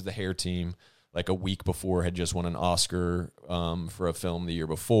 I think it was the hair team, like a week before, had just won an Oscar for a film the year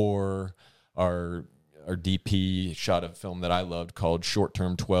before. Our DP shot a film that I loved called Short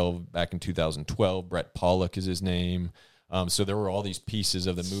Term 12 back in 2012. Brett Pollock is his name. So there were all these pieces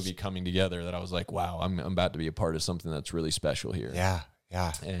of the movie coming together that I was like, wow, I'm about to be a part of something that's really special here. Yeah.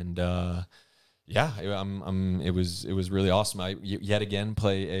 And it was really awesome. I yet again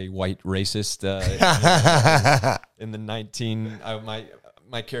play a white racist in the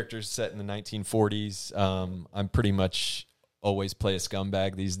my character's set in the 1940s. I'm pretty much always play a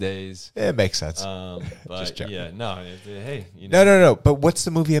scumbag these days. It makes sense. But hey, No. No. But what's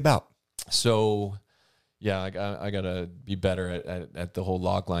the movie about? So Yeah, I gotta be better at the whole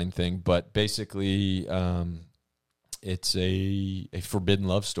logline thing. But basically, it's a forbidden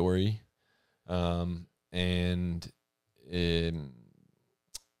love story, and there's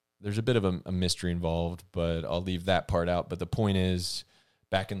a bit of a mystery involved, but I'll leave that part out. But the point is,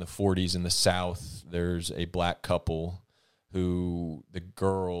 back in the 40s in the South, there's a black couple who the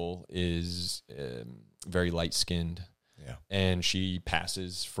girl is very light-skinned, and she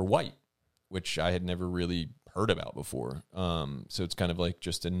passes for white, which I had never really heard about before. So it's kind of like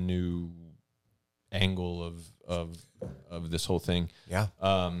just a new angle of this whole thing. Yeah.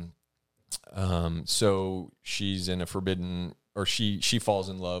 So she's in a forbidden, or she falls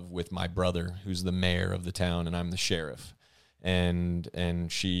in love with my brother, who's the mayor of the town, and I'm the sheriff. And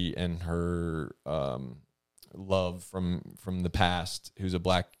she and her love from the past, who's a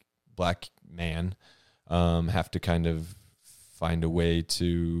black man, have to kind of find a way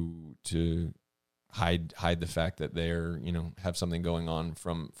to hide the fact that they're, have something going on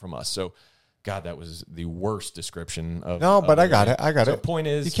from us. So, God, that was the worst description of. No, but I got it. The point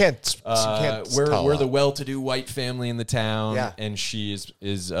is, you can't we're the well-to-do white family in the town, Yeah. and she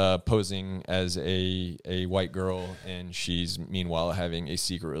is posing as a white girl, and she's meanwhile having a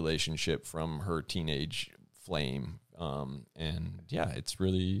secret relationship from her teenage flame. And yeah, it's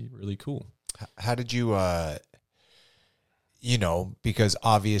really, really cool. How did you, because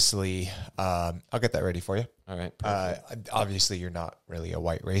obviously, I'll get that ready for you. All right. Obviously, you're not really a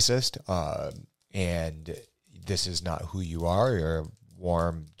white racist, and this is not who you are. You're a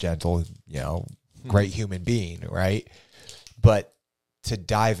warm, gentle, great human being, right? But to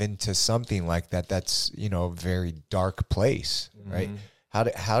dive into something like that, that's, a very dark place, right?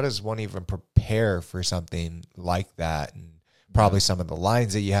 How does one even prepare for something like that? And probably some of the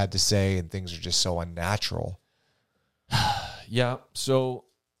lines that you had to say and things are just so unnatural. Yeah. So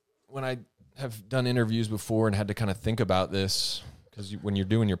when I have done interviews before and had to kind of think about this, because when you're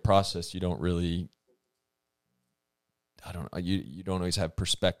doing your process, you don't really, you don't always have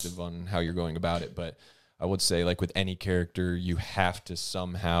perspective on how you're going about it. But I would say, like with any character, you have to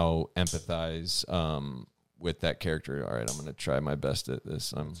somehow empathize with that character. All right, I'm going to try my best at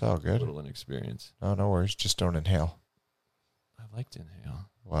this. It's all good. A little inexperienced. Oh, no worries. Just don't inhale. I like to inhale.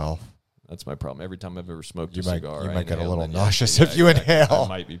 Well, that's my problem. Every time I've ever smoked a cigar, you might get a little and nauseous if you inhale. I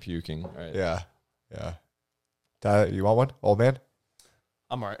might be puking. All right. Yeah. You want one, old man?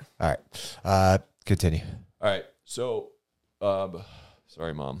 I'm all right. All right. Continue. All right. So,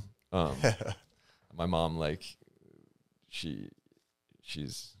 sorry, Mom. My mom, like, she's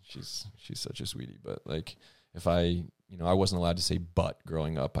such a sweetie. But like, if I wasn't allowed to say "but"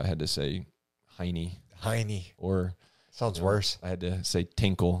 growing up, I had to say "Heine." Or sounds worse. I had to say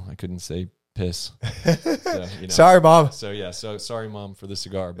 "tinkle." I couldn't say "piss." So, Sorry, Mom. So yeah. So sorry, Mom, for the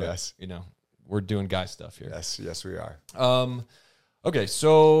cigar. But Yes. we're doing guy stuff here. Yes, we are. Okay,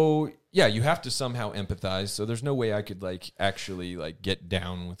 so yeah, you have to somehow empathize. So there's no way I could actually get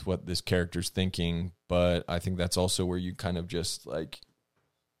down with what this character's thinking, but I think that's also where you kind of just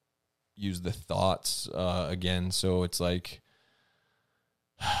use the thoughts again. So it's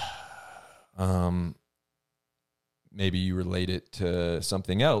maybe you relate it to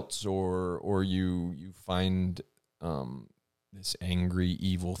something else, or you find this angry,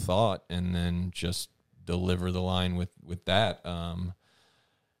 evil thought, and then just deliver the line with that.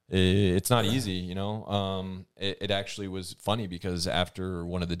 It's not easy, It actually was funny because after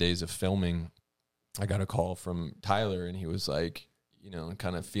one of the days of filming, I got a call from Tyler, and he was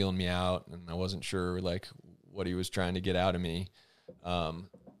kind of feeling me out, and I wasn't sure what he was trying to get out of me.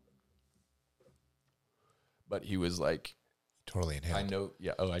 But he was like, totally inhaled. I know.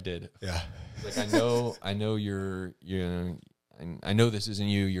 Yeah. Oh, I did. Yeah. I know I know this isn't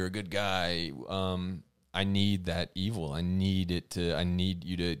you. You're a good guy. I need that evil. I need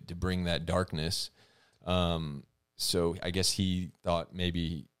you to bring that darkness. So I guess he thought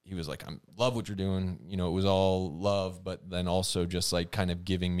maybe he was like, I love what you're doing. It was all love, but then also just kind of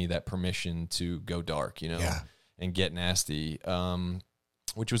giving me that permission to go dark, and get nasty.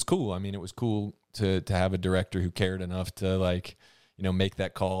 Which was cool. I mean, it was cool to have a director who cared enough to make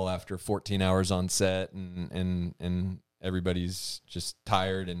that call after 14 hours on set and everybody's just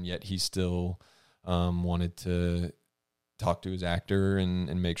tired, and yet he still wanted to talk to his actor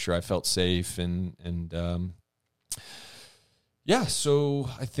and make sure I felt safe and yeah. So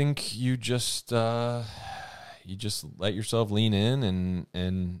I think you just let yourself lean in,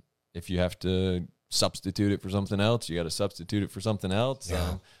 and if you have to substitute it for something else, you got to substitute it for something else.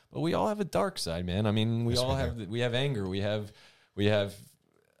 Yeah. But we all have a dark side, man. I mean, we have anger. We have.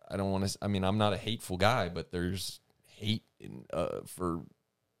 I don't want to. I mean, I'm not a hateful guy, but there's hate for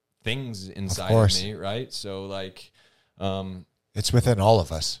things inside of me, right? So like, it's within all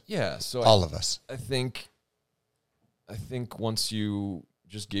of us. Yeah. So all of us. I think once you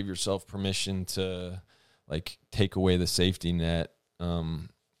just give yourself permission to like take away the safety net,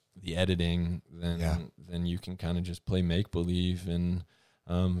 the editing, then you can kind of just play make believe and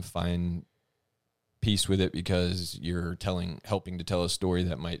find peace with it, because you're helping to tell a story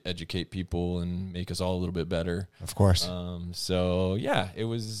that might educate people and make us all a little bit better. Of course. So yeah,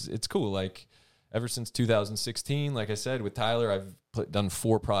 it's cool. Like ever since 2016, like I said, with Tyler, I've done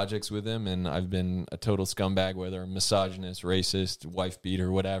 4 projects with him, and I've been a total scumbag, whether I'm misogynist, racist, wife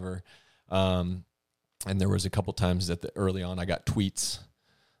beater, whatever. And there was a couple times that early on I got tweets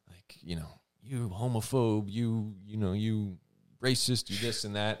like, you homophobe, you racist, you this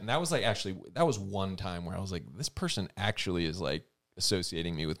and that. And that was that was one time where I was like, this person actually is like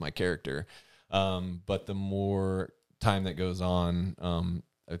associating me with my character. But the more time that goes on,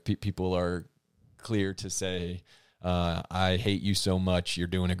 people are clear to say, I hate you so much, you're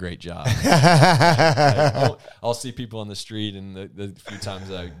doing a great job. I'll see people on the street, and the few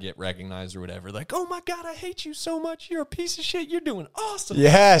times I get recognized or whatever, like, oh my God, I hate you so much, you're a piece of shit, you're doing awesome.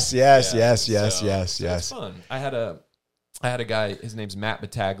 Yes. It's fun. I had a guy, his name's Matt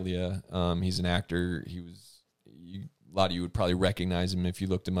Battaglia. He's an actor. A lot of you would probably recognize him if you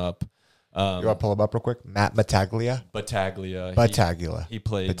looked him up. You want to pull him up real quick? Matt Battaglia? Battaglia. He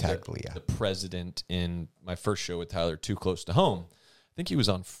played the president in my first show with Tyler, Too Close to Home. I think he was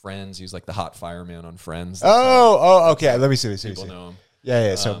on Friends. He was like the hot fireman on Friends. Okay. Let me see. People know him.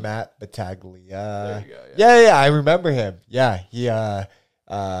 Yeah. So Matt Battaglia. There you go. Yeah. I remember him. Yeah. He. Yep.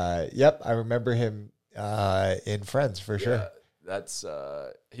 I remember him in Friends for sure. That's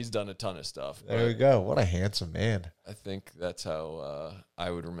he's done a ton of stuff. There we go. What a handsome man. I think that's how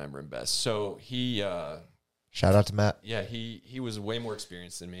I would remember him best. So he shout out to Matt. Yeah, he was way more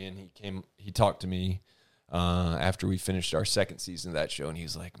experienced than me, and he talked to me after we finished our second season of that show, and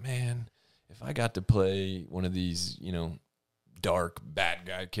he's like, man, if I got to play one of these, dark bad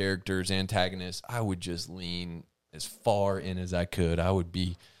guy characters, antagonists, I would just lean as far in as I could. I would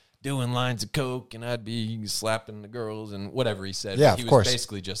be doing lines of coke, and I'd be slapping the girls and whatever he said. Yeah, he of was course.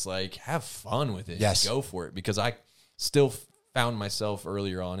 Basically just like, have fun with it. Yes. Go for it. Because I still found myself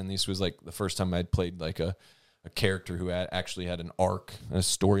earlier on, and this was like the first time I'd played like a character who actually had an arc, a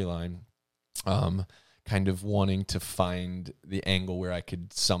storyline, kind of wanting to find the angle where I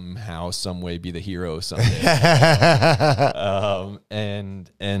could somehow, some way be the hero someday.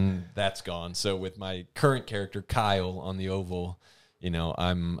 And that's gone. So with my current character, Kyle, on the Oval,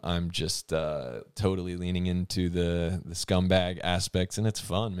 I'm just totally leaning into the scumbag aspects, and it's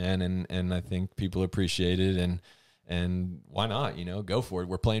fun, man. And I think people appreciate it, and why not? Go for it.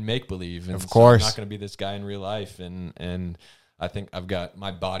 We're playing make believe, and of course, so I'm not going to be this guy in real life. And I think I've got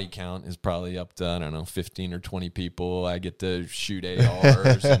my body count is probably up to 15 or 20 people. I get to shoot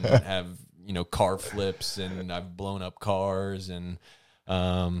ARs and have car flips, and I've blown up cars, and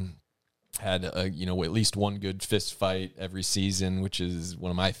had at least one good fist fight every season, which is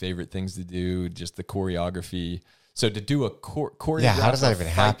one of my favorite things to do. Just the choreography. So to do a choreography, how does that even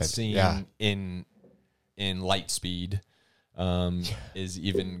happen? Scene in light speed is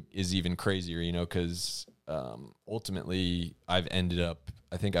even crazier, because ultimately I've ended up.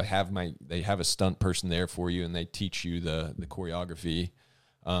 I think they have a stunt person there for you, and they teach you the choreography,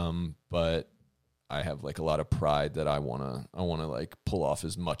 but I have like a lot of pride that I wanna like pull off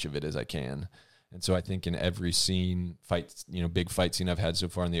as much of it as I can. And so I think in every big fight scene I've had so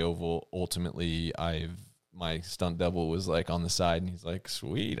far in the Oval, ultimately my stunt double was like on the side, and he's like,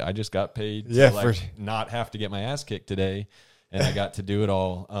 sweet, I just got paid to not have to get my ass kicked today, and I got to do it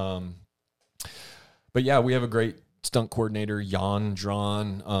all. But yeah, we have a great stunt coordinator, Jan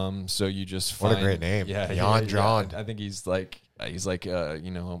Drawn. So you just find, what a great name. Yeah, Jan Drawn. I think he's like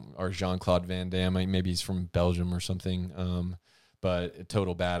our Jean-Claude Van Damme. Maybe he's from Belgium or something. But a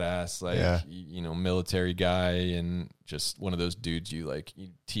total badass, military guy, and just one of those dudes you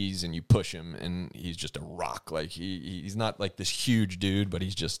tease and you push him, and he's just a rock. Like he's not like this huge dude, but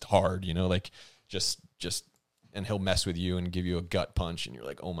he's just hard, just and he'll mess with you and give you a gut punch, and you're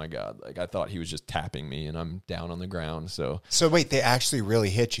like, oh my God, like I thought he was just tapping me, and I'm down on the ground. So wait, they actually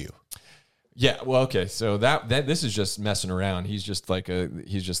really hit you? Yeah, well, okay, so that this is just messing around. He's just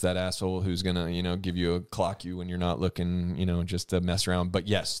that asshole who's gonna, give you clock you when you're not looking, just to mess around. But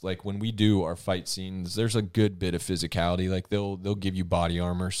yes, like when we do our fight scenes, there's a good bit of physicality. Like they'll give you body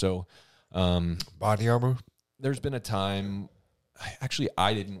armor. So, body armor. There's been a time, actually,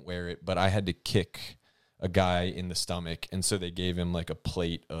 I didn't wear it, but I had to kick a guy in the stomach, and so they gave him like a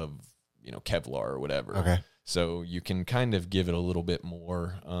plate of Kevlar or whatever. Okay. So you can kind of give it a little bit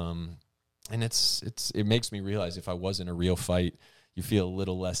more. And it makes me realize if I was in a real fight, you feel a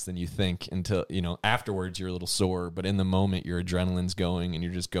little less than you think until, afterwards you're a little sore, but in the moment your adrenaline's going and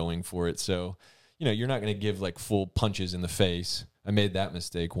you're just going for it. So, you're not going to give like full punches in the face. I made that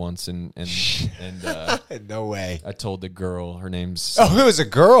mistake once and no way. I told the girl, her name's Oh, it was a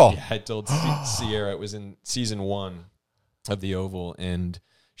girl. Yeah, I told Sierra, it was in season 1 of The Oval, and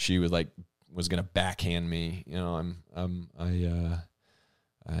she was gonna backhand me. I'm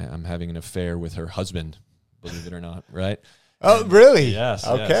having an affair with her husband, believe it or not, right? Oh, really? Yes.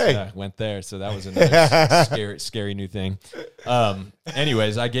 Okay. Yes, went there. So that was another scary new thing.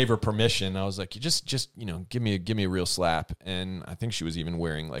 Anyways, I gave her permission. I was like, you just give me a real slap. And I think she was even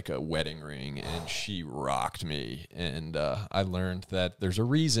wearing like a wedding ring, and she rocked me. And I learned that there's a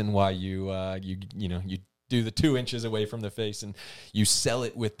reason why you do the 2 inches away from the face and you sell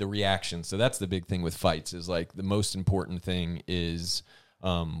it with the reaction. So that's the big thing with fights, is like the most important thing is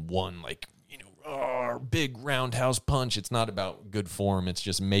big roundhouse punch. It's not about good form. It's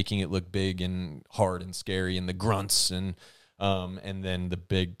just making it look big and hard and scary, and the grunts and then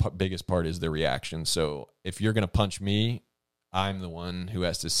the biggest part is the reaction. So if you're gonna punch me, I'm the one who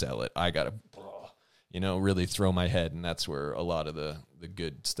has to sell it. I gotta really throw my head, and that's where a lot of the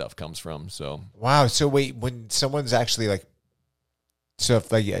good stuff comes from. So Wow. So wait, when someone's actually like, so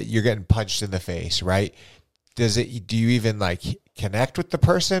if like you're getting punched in the face, right? Do you even like connect with the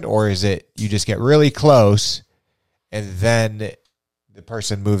person, or is it you just get really close and then the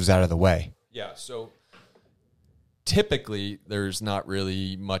person moves out of the way? yeah, so typically there's not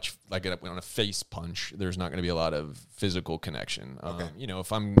really much like on a face punch. There's not going to be a lot of physical connection. Okay.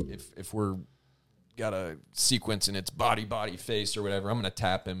 If we're got a sequence and it's body face or whatever, I'm going to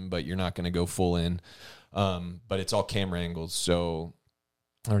tap him, but you're not going to go full in. But it's all camera angles, so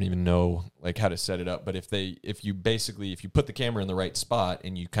I don't even know like how to set it up. But if you put the camera in the right spot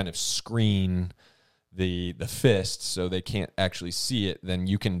and you kind of screen the fist so they can't actually see it, then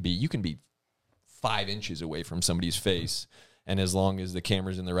you can be 5 inches away from somebody's face. And as long as the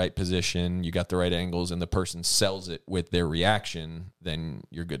camera's in the right position, you got the right angles, and the person sells it with their reaction, then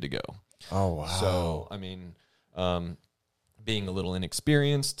you're good to go. Oh, wow. So, I mean, being a little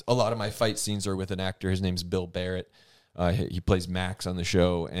inexperienced, a lot of my fight scenes are with an actor. His name's Bill Barrett. He plays Max on the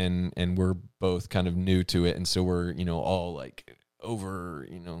show, and we're both kind of new to it. And so we're, all like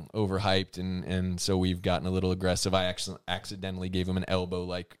overhyped. And so we've gotten a little aggressive. I accidentally gave him an elbow,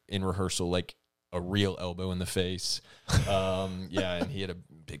 like in rehearsal, like a real elbow in the face. And he had a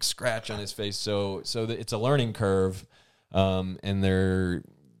big scratch on his face. So it's a learning curve. And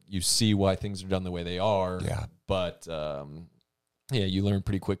you see why things are done the way they are. Yeah. But, you learn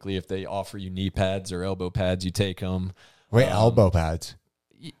pretty quickly. If they offer you knee pads or elbow pads, you take them. Wait, elbow pads.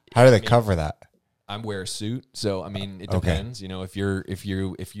 How do they cover that? I wear a suit, so I mean it depends. If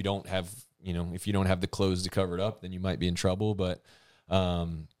you don't have the clothes to cover it up, then you might be in trouble. But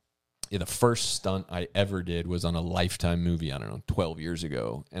the first stunt I ever did was on a Lifetime movie. I don't know, 12 years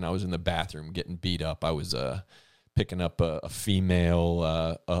ago, and I was in the bathroom getting beat up. I was picking up a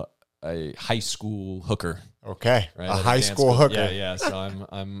female, a high school hooker. Okay, right? a high school hooker. Yeah. So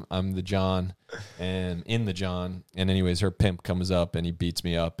I'm the John, and in the John, and anyways, her pimp comes up and he beats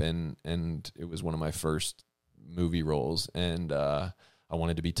me up, and it was one of my first movie roles, and I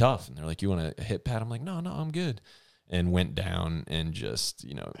wanted to be tough, and they're like, "You want a hit pad?" I'm like, "No, I'm good," and went down and just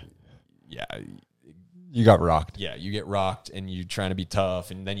You got rocked. Yeah, you get rocked, and you're trying to be tough,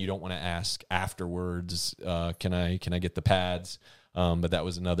 and then you don't want to ask afterwards, "Can I get the pads?" But that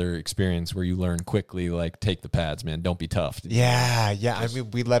was another experience where you learn quickly, like, take the pads, man. Don't be tough. Yeah. I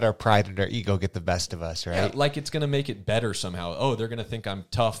mean, we let our pride and our ego get the best of us, right? Yeah, like it's going to make it better somehow. Oh, they're going to think I'm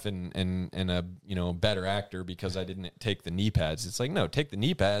tough and a better actor because I didn't take the knee pads. It's like, no, take the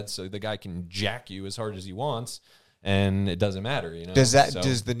knee pads so the guy can jack you as hard as he wants, and it doesn't matter. Does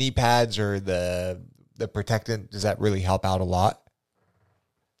the knee pads or the protectant, does that really help out a lot?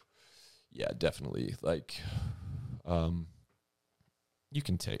 Yeah, definitely. Like, you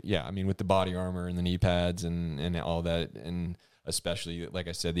can take, I mean, with the body armor and the knee pads and all that, and especially, like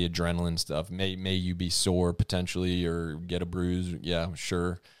I said, the adrenaline stuff, may you be sore potentially or get a bruise. Yeah,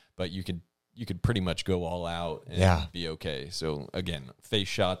 sure. But you could pretty much go all out and be okay. So again, face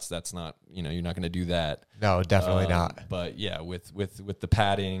shots, that's not, you're not going to do that. No, definitely not. But yeah, with the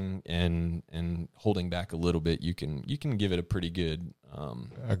padding and holding back a little bit, you can give it a pretty good,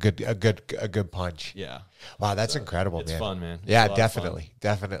 a good punch. Yeah. Wow, that's incredible, man. It's fun, man. It's yeah,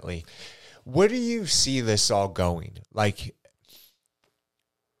 definitely. Where do you see this all going? Like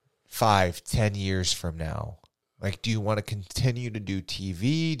 5-10 years from now? Like, do you want to continue to do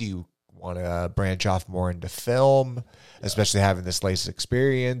TV? Do you want to branch off more into film, especially having this latest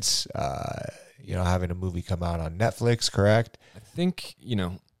experience, having a movie come out on Netflix, correct? I think,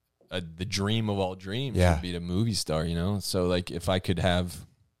 the dream of all dreams Yeah. would be the movie star, So like if I could have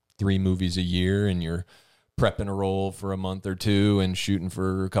 3 movies a year and you're prepping a role for a month or 2 and shooting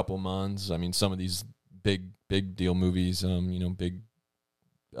for a couple months. I mean, some of these big deal movies, big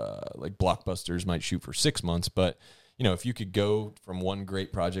like blockbusters might shoot for 6 months, but if you could go from one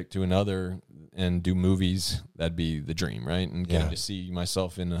great project to another and do movies, that'd be the dream, right? And getting to see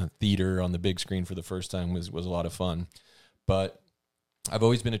myself in a theater on the big screen for the first time was a lot of fun. But I've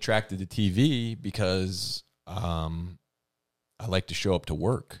always been attracted to TV because I like to show up to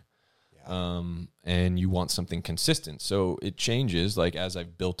work. And you want something consistent. So it changes, like as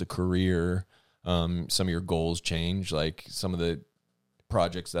I've built a career, some of your goals change, like some of the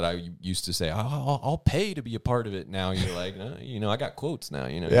projects that I used to say, I'll pay to be a part of it. Now you're like, no, I got quotes now,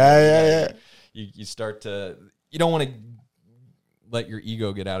 Yeah. You start to, you don't want to let your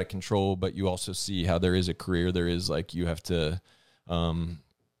ego get out of control, but you also see how there is a career. There is like, you have to,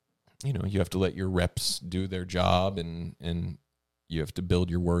 you have to let your reps do their job and you have to build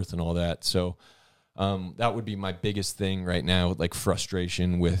your worth and all that. So that would be my biggest thing right now, like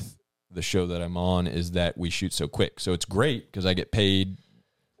frustration with the show that I'm on, is that we shoot so quick. So it's great because I get paid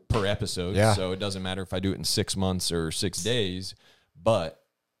per episode. Yeah. So it doesn't matter if I do it in 6 months or 6 days. But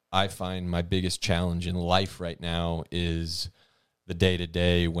I find my biggest challenge in life right now is the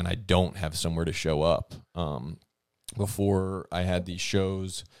day-to-day when I don't have somewhere to show up. Before I had these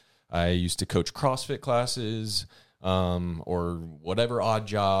shows, I used to coach CrossFit classes, or whatever odd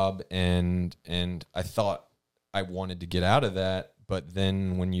job. And I thought I wanted to get out of that. But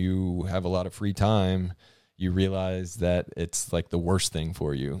then when you have a lot of free time, you realize that it's like the worst thing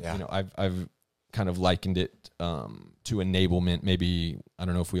for you. Yeah. I've kind of likened it, to enablement. Maybe, I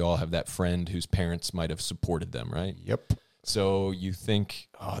don't know if we all have that friend whose parents might have supported them, right? Yep. So you think,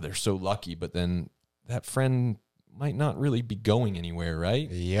 oh, they're so lucky. But then that friend might not really be going anywhere, right?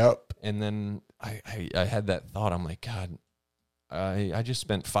 Yep. And then I had that thought. I'm like, God, I just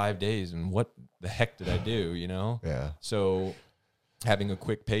spent 5 days, and what the heck did I do, Yeah. So having a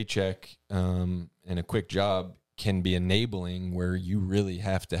quick paycheck and a quick job can be enabling, where you really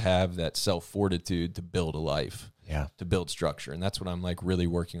have to have that self-fortitude to build a life, to build structure. And that's what I'm like really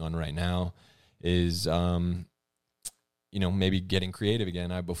working on right now is, maybe getting creative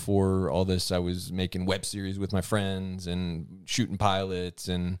again. Before all this, I was making web series with my friends and shooting pilots,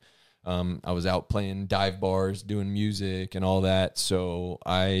 and I was out playing dive bars, doing music and all that. So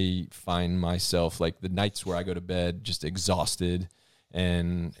I find myself like the nights where I go to bed just exhausted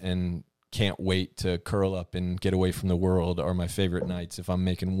and can't wait to curl up and get away from the world are my favorite nights. If I'm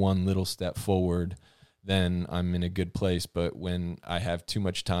making one little step forward, then I'm in a good place. But when I have too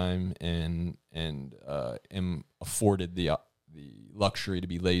much time and am afforded the luxury to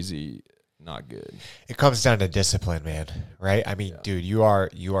be lazy, not good. It comes down to discipline, man, right? I mean, dude, you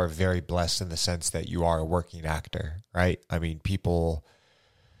are very blessed in the sense that you are a working actor, right? I mean, people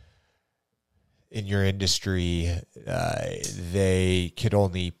in your industry, they could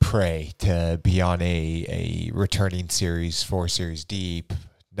only pray to be on a returning series, 4 series deep,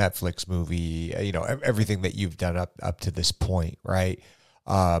 Netflix movie, everything that you've done up to this point, right?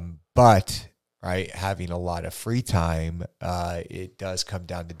 But right, having a lot of free time, it does come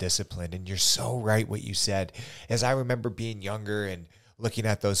down to discipline. And you're so right what you said. As I remember being younger and looking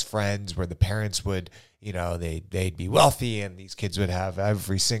at those friends where the parents would, they'd be wealthy and these kids would have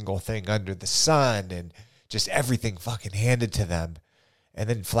every single thing under the sun and just everything fucking handed to them. And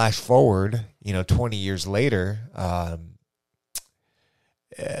then flash forward, 20 years later,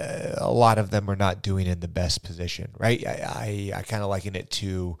 a lot of them are not doing in the best position, right? I kind of liken it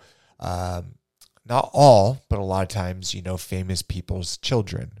to, not all, but a lot of times, famous people's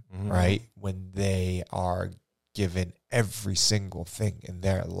children, right? When they are given every single thing in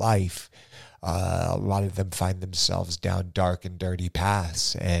their life, a lot of them find themselves down dark and dirty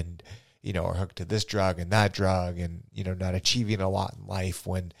paths and, are hooked to this drug and that drug and, not achieving a lot in life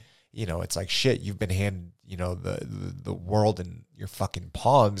when, it's like, shit, you've been handed, the world in your fucking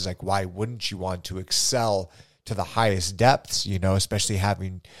palms. Like, why wouldn't you want to excel to the highest depths, especially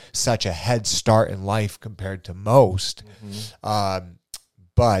having such a head start in life compared to most.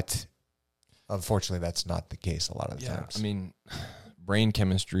 But unfortunately, that's not the case a lot of the times. I mean, brain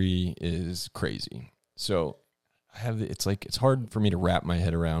chemistry is crazy. So it's hard for me to wrap my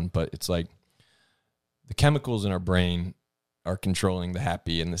head around, but it's like the chemicals in our brain are controlling the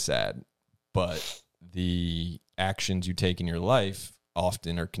happy and the sad, but the actions you take in your life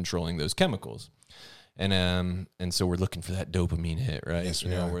often are controlling those chemicals. And so we're looking for that dopamine hit, right? Yes, you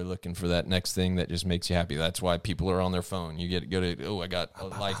know, we're looking for that next thing that just makes you happy. That's why people are on their phone. You get go to, oh, I got a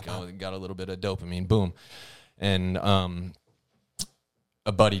like, oh, I got a little bit of dopamine, boom. And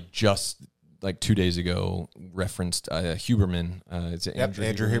a buddy just like 2 days ago referenced Huberman. It's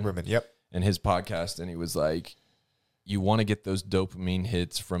Andrew Huberman. Yep. And his podcast, and he was like, you want to get those dopamine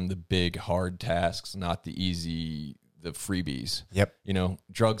hits from the big hard tasks, not the easy, the freebies. Yep. You know,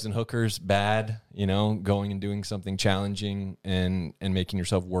 drugs and hookers, bad. You know, going and doing something challenging and making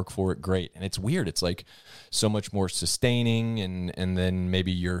yourself work for it, great. And it's weird. It's like so much more sustaining, and then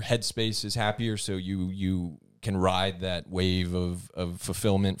maybe your headspace is happier, so you can ride that wave of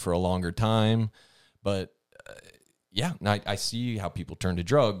fulfillment for a longer time. But yeah, I see how people turn to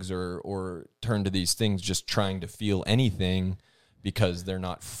drugs or turn to these things just trying to feel anything because they're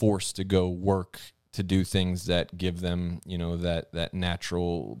not forced to go work to do things that give them, you know, that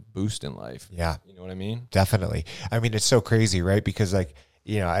natural boost in life. Yeah. You know what I mean? Definitely. I mean, it's so crazy, right? Because like,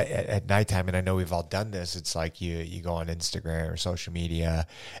 you know, at nighttime, and I know we've all done this, it's like you go on Instagram or social media,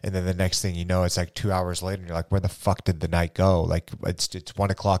 and then the next thing you know, it's like 2 hours later, and you're like, where the fuck did the night go? Like, it's 1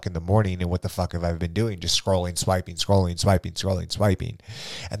 o'clock in the morning, and what the fuck have I been doing? Just scrolling, swiping.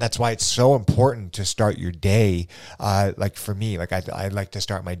 And that's why it's so important to start your day. Like for me, like I like to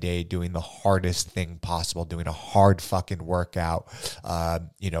start my day doing the hardest thing possible, doing a hard fucking workout,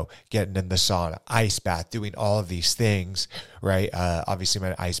 you know, getting in the sauna, ice bath, doing all of these things, right? Obviously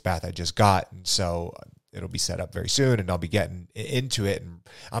my ice bath I just got, and so it'll be set up very soon, and I'll be getting into it, and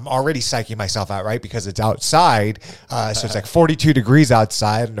I'm already psyching myself out, right? Because it's outside, so it's like 42 degrees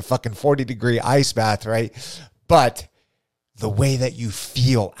outside and a fucking 40-degree ice bath, right? But the way that you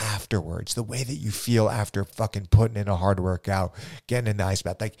feel afterwards, the way that you feel after fucking putting in a hard workout, getting in the ice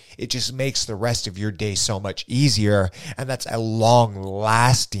bath, like it just makes the rest of your day so much easier, and that's a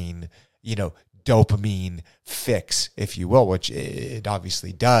long-lasting, you know, dopamine fix, if you will, which it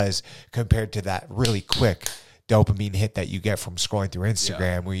obviously does, compared to that really quick dopamine hit that you get from scrolling through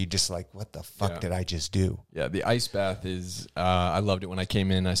Instagram, where you just like, what the fuck did I just do? Yeah, the ice bath is, I loved it when I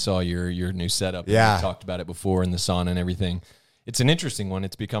came in. I saw your new setup. Yeah. We talked about it before in the sauna and everything. It's an interesting one.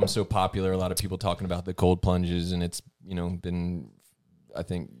 It's become so popular. A lot of people talking about the cold plunges, and it's, you know, been, I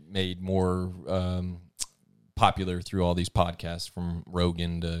think, made more popular through all these podcasts, from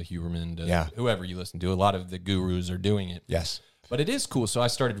Rogan to Huberman to whoever you listen to. A lot of the gurus are doing it. Yes. But it is cool. So I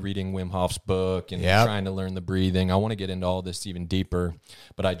started reading Wim Hof's book and trying to learn the breathing. I want to get into all this even deeper,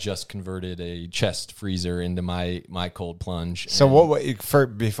 but I just converted a chest freezer into my cold plunge. So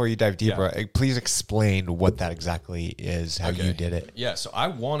before you dive deeper, please explain what that exactly is, how you did it. Yeah, so I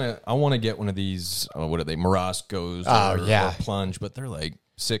want to get one of these, what are they, Marascos or plunge, but they're like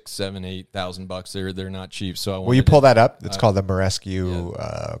 $6,000, $7,000, $8,000. They're not cheap. So Will you pull that up? It's called the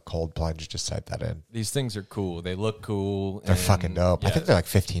Marescu cold plunge. Just type that in. These things are cool. They look cool. They're fucking dope. I think they're like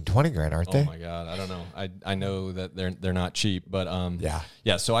 15, 20 grand, aren't they? Oh my God, I don't know. I know that they're not cheap, but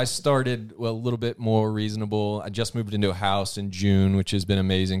yeah. So I started a little bit more reasonable. I just moved into a house in June, which has been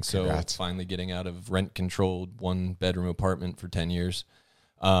amazing. So Congrats. Finally getting out of rent controlled 1-bedroom apartment for 10 years.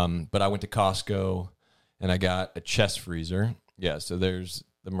 But I went to Costco and I got a chest freezer. Yeah. So there's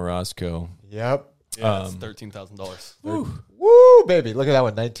the Marasco. Yep. Yeah, it's $13,000. Woo, baby. Look at that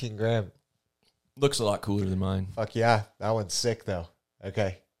one. 19 grand. Looks a lot cooler than mine. Fuck yeah. That one's sick though.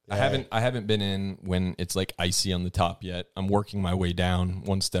 Okay. Yeah. I haven't been in when it's like icy on the top yet. I'm working my way down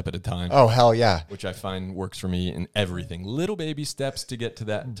one step at a time. Oh, hell yeah. Which I find works for me in everything. Little baby steps to get to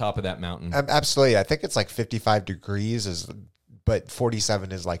that top of that mountain. Absolutely. I think it's like 55 degrees but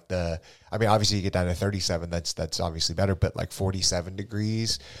 47 is like obviously you get down to 37. That's obviously better, but like 47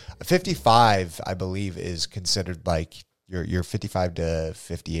 degrees, 55, I believe, is considered like you're 55 to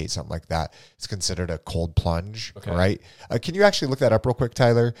 58, something like that. It's considered a cold plunge, right? Can you actually look that up real quick,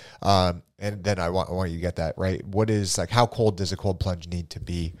 Tyler? And then I want you to get that right. What is like, how cold does a cold plunge need to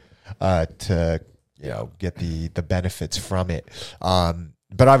be to get the benefits from it?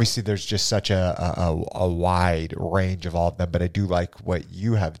 But obviously, there's just such a wide range of all of them. But I do like what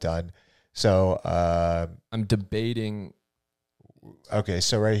you have done. So I'm debating. Okay,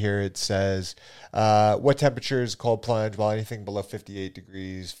 so right here it says, what temperature is a cold plunge? Well, anything below 58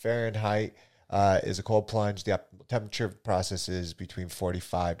 degrees Fahrenheit is a cold plunge. The optimal temperature of the process is between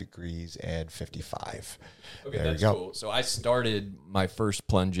 45 degrees and 55. Okay, there that's you go. cool. So I started my first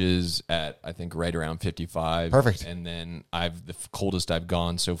plunges at, I think, right around 55. Perfect. And then the coldest I've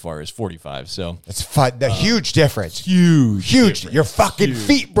gone so far is 45. So It's fun. The huge difference. huge. Huge. Your fucking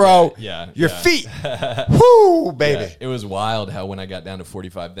feet, bro. Yeah. Your feet. Woo, baby. Yeah, it was wild how when I got down to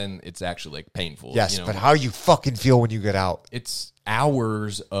 45, then it's actually like painful. Yes, but how you fucking feel when you get out? It's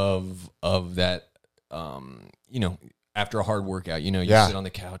hours of that after a hard workout, you Yeah. sit on the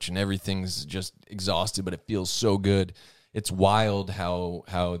couch and everything's just exhausted, but it feels so good. It's wild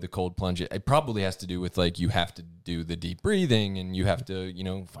how the cold plunge, it probably has to do with like you have to do the deep breathing and you have to,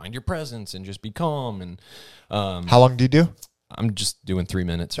 find your presence and just be calm. And How long do you do? I'm just doing 3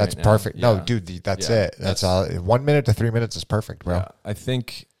 minutes That's right now. perfect. No, Yeah. dude, that's Yeah. it. That's all. 1 minute to 3 minutes is perfect, bro. Yeah. I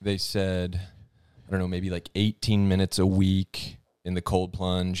think they said, I don't know, maybe like 18 minutes a week in the cold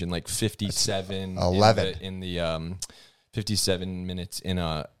plunge and like 57 11. in the 57 minutes in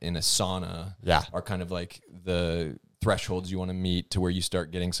a sauna Yeah. are kind of like the thresholds you want to meet to where you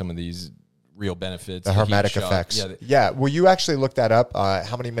start getting some of these real benefits. The heat hermetic shock. effects. Yeah, Yeah. Well, you actually looked that up.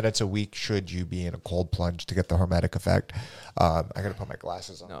 How many minutes a week should you be in a cold plunge to get the hermetic effect? I got to put my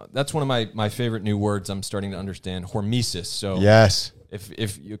glasses on. no, that's one of my favorite new words I'm starting to understand, hormesis. So Yes.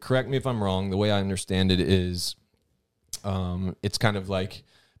 if you correct me if I'm wrong, the way I understand it is it's kind of like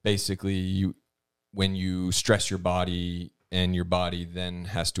basically when you stress your body and your body then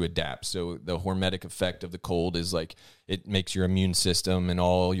has to adapt. So the hormetic effect of the cold is like it makes your immune system and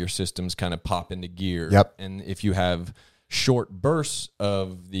all your systems kind of pop into gear. Yep. And if you have short bursts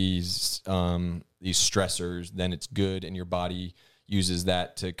of these stressors, then it's good and your body uses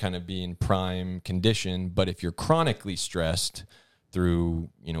that to kind of be in prime condition. But if you're chronically stressed through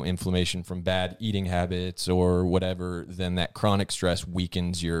inflammation from bad eating habits or whatever, then that chronic stress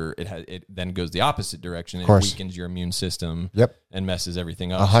weakens it then goes the opposite direction and it weakens your immune system. Yep. And messes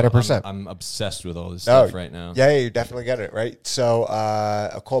everything up. 100%. I'm obsessed with all this stuff right now. Yeah, you definitely get it, right? So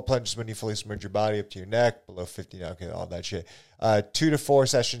a cold plunge is when you fully submerge your body up to your neck, below 50, okay, all that shit. 2 to 4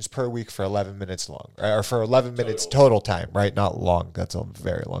 sessions per week for 11 minutes long, right? Or for 11 minutes total time, right? Not long. That's a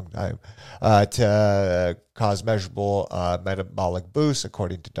very long time. To cause measurable metabolic boosts,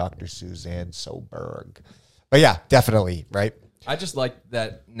 according to Dr. Suzanne Soberg. But yeah, definitely, right? I just like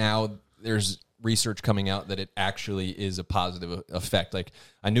that now there's research coming out that it actually is a positive effect. Like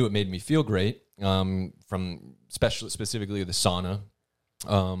I knew it made me feel great from specifically the sauna,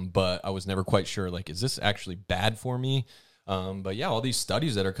 but I was never quite sure, like, is this actually bad for me? But yeah, all these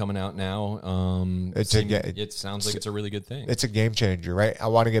studies that are coming out now, it sounds like it's a really good thing. It's a game changer, right? I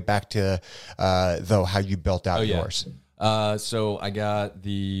want to get back to, though, how you built out yours. So I got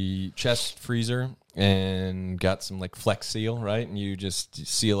the chest freezer and got some like Flex Seal, right? And you just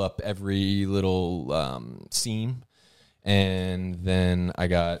seal up every little seam. And then I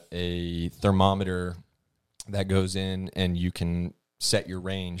got a thermometer that goes in and you can set your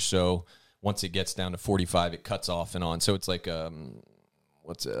range. So once it gets down to 45, it cuts off and on. So it's like a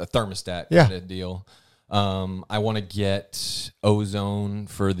thermostat kind of deal. I want to get ozone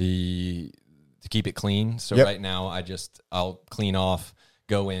to keep it clean. So right now I'll clean off,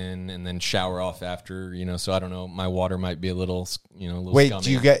 go in, and then shower off after, so I don't know, my water might be a little Wait, scummy.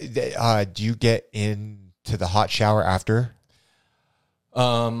 do you get into the hot shower after?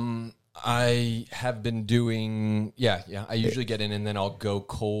 I have been doing, I usually get in and then I'll go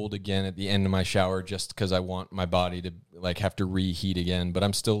cold again at the end of my shower just because I want my body to like have to reheat again, but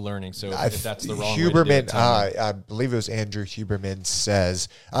I'm still learning. So if that's the wrong Huberman, way to do it, I believe it was Andrew Huberman says,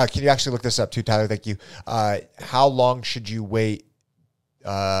 can you actually look this up too, Tyler? Thank you. How long should you wait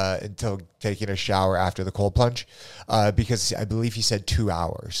until taking a shower after the cold plunge? Because I believe he said 2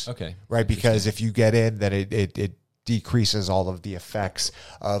 hours. Okay. Right. Because if you get in, then it decreases all of the effects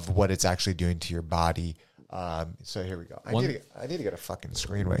of what it's actually doing to your body. So here we go. I need to get a fucking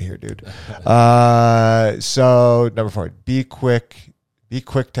screen right here, dude. So number 4, be quick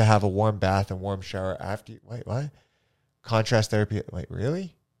to have a warm bath and warm shower after wait, what? Contrast therapy. Wait,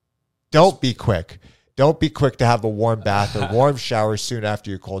 really? Don't be quick to have a warm bath or warm shower soon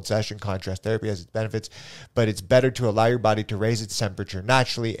after your cold session. Contrast therapy has its benefits, but it's better to allow your body to raise its temperature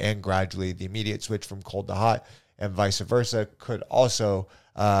naturally and gradually. The immediate switch from cold to hot and vice versa could also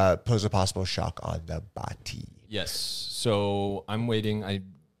pose a possible shock on the body. Yes. So I'm waiting. I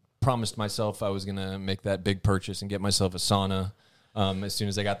promised myself I was going to make that big purchase and get myself a sauna as soon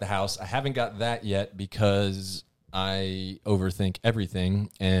as I got the house. I haven't got that yet because I overthink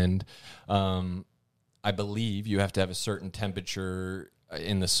everything. And I believe you have to have a certain temperature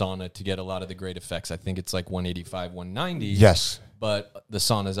in the sauna to get a lot of the great effects. I think it's like 185, 190. Yes. But the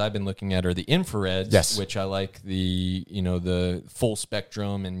saunas I've been looking at are the infrareds, which I like the full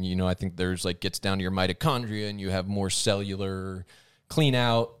spectrum. And, I think there's like gets down to your mitochondria and you have more cellular clean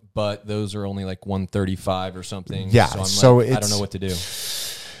out, but those are only like 135 or something. Yeah. So I don't know what to do.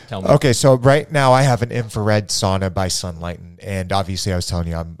 Tell me. Okay. So right now I have an infrared sauna by Sunlight. And obviously I was telling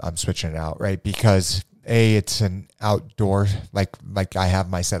you I'm switching it out, right? Because it's an outdoor, like I have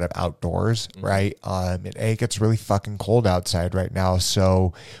my setup outdoors, right? And it gets really fucking cold outside right now.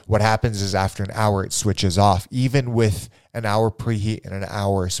 So what happens is after an hour, it switches off, even with an hour preheat and an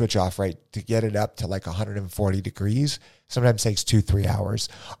hour switch off, right? To get it up to like 140 degrees, sometimes takes 2-3 hours.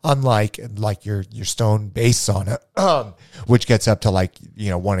 Unlike your stone base sauna, which gets up to like,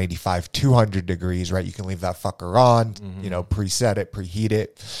 185, 200 degrees, right? You can leave that fucker on, preset it, preheat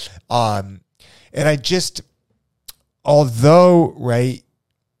it. And I just, although, right,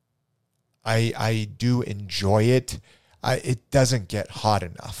 I do enjoy it, it doesn't get hot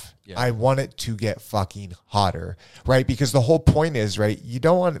enough. Yeah. I want it to get fucking hotter, right? Because the whole point is, right, you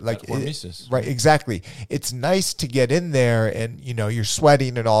don't want it like, right? Exactly. It's nice to get in there and, you're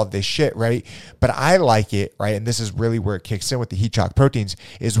sweating and all of this shit, right? But I like it, right? And this is really where it kicks in with the heat shock proteins,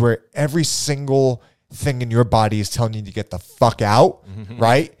 is where every single thing in your body is telling you to get the fuck out,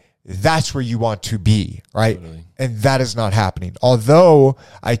 right? That's where you want to be, right? Totally. And that is not happening. Although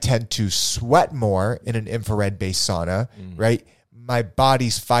I tend to sweat more in an infrared-based sauna, right? My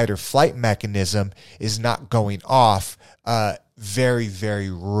body's fight or flight mechanism is not going off. Very, very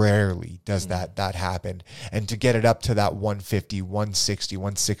rarely does that happen. And to get it up to that 150, 160,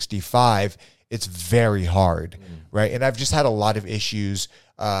 165, it's very hard, right? And I've just had a lot of issues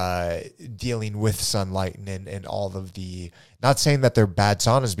dealing with sunlight and all of the, not saying that they're bad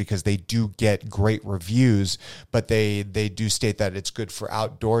saunas because they do get great reviews, but they do state that it's good for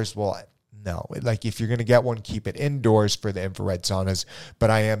outdoors. Well, no, like if you're going to get one, keep it indoors for the infrared saunas,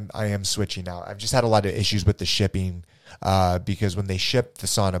 but I am switching out. I've just had a lot of issues with the shipping because when they ship the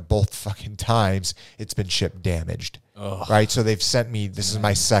sauna both fucking times, it's been shipped damaged. Ugh. Right, so they've sent me. This is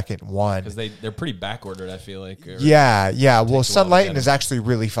my second one because they're pretty back ordered. I feel like. Yeah. Well, Sunlighten is actually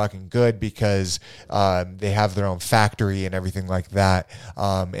really fucking good because they have their own factory and everything like that,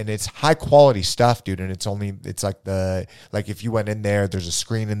 and it's high quality stuff, dude. And it's like if you went in there, there's a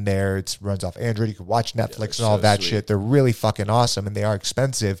screen in there. It runs off Android. You can watch Netflix and all that shit. They're really fucking awesome, and they are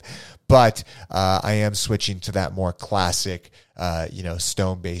expensive. But I am switching to that more classic,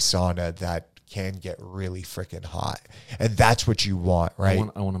 stone-based sauna that can get really freaking hot, and that's what you want, right?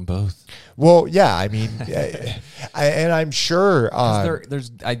 I want them both. Well, yeah, I mean, and I'm sure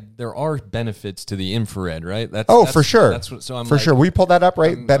there are benefits to the infrared, right? That's for sure. That's what. So I'm for sure. We pulled that up,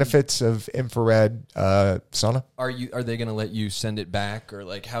 right? Benefits of infrared sauna. Are they going to let you send it back, or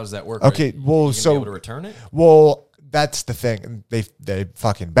like how's that work? Okay, well, be able to return it. Well, that's the thing. They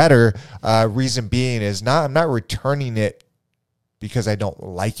fucking better. Reason being is I'm not returning it because I don't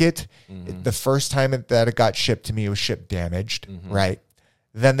like it. The first time that it got shipped to me, it was shipped damaged, right?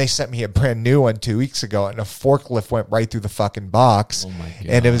 Then they sent me a brand new one 2 weeks ago, and a forklift went right through the fucking box,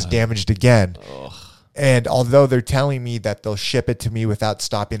 and it was damaged again. Ugh. And although they're telling me that they'll ship it to me without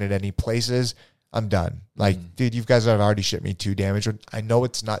stopping at any places, I'm done. Like, dude, you guys have already shipped me 2 damaged. I know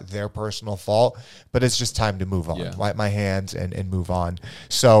it's not their personal fault, but it's just time to move on. Wipe my hands and move on.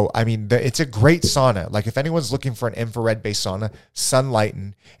 So, I mean, it's a great sauna. Like, if anyone's looking for an infrared-based sauna,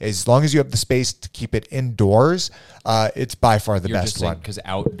 Sunlighten, as long as you have the space to keep it indoors, it's by far the best one. Because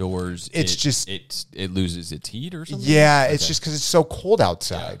outdoors, it loses its heat or something? Yeah, it's just because it's so cold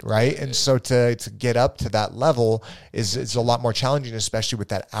outside, right? And so to get up to that level is a lot more challenging, especially with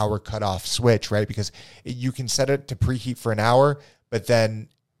that hour cutoff switch, right? Because you can set it to preheat for an hour, but then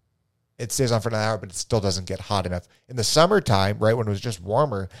it stays on for an hour, but it still doesn't get hot enough. In the summertime, right, when it was just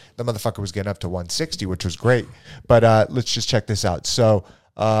warmer, the motherfucker was getting up to 160, which was great. But let's just check this out. So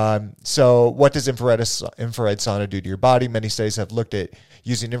what does infrared sauna do to your body? Many studies have looked at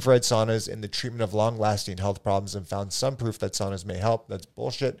using infrared saunas in the treatment of long-lasting health problems and found some proof that saunas may help. That's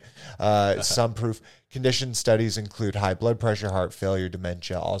bullshit. Some proof. Condition studies include high blood pressure, heart failure,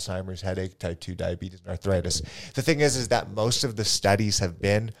 dementia, Alzheimer's, headache, type 2 diabetes, and arthritis. The thing is that most of the studies have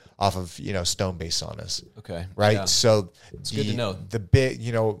been off of, stone-based saunas. Okay. Right? Yeah. So it's good to know. The big,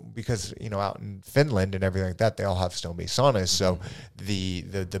 because, out in Finland and everything like that, they all have stone-based saunas. So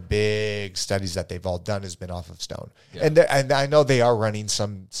the big studies that they've all done has been off of stone. Yeah. And I know they are running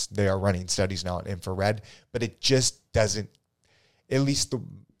studies now on infrared, but it just doesn't, at least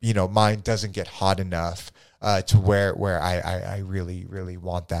mine doesn't get hot enough to where I really, really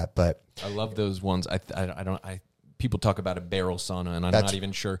want that. But I love those ones. People talk about a barrel sauna, and I'm not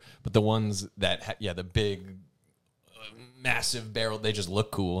even sure. But the ones that, the big, massive barrel, they just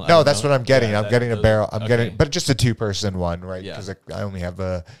look cool. No, that's what I'm getting. I'm getting a barrel. I'm getting, but just a 2-person one, right? Because I only have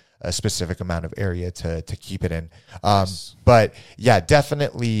a specific amount of area to keep it in. Nice. But yeah,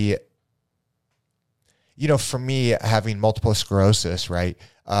 definitely. For me, having multiple sclerosis, right?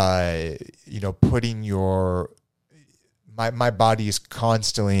 Putting my body is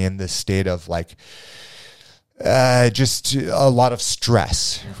constantly in this state of like, just a lot of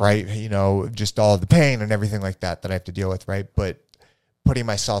stress, right? You know, just all the pain and everything like that I have to deal with, right? But putting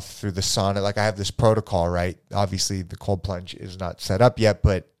myself through the sauna, like I have this protocol, right? Obviously, the cold plunge is not set up yet,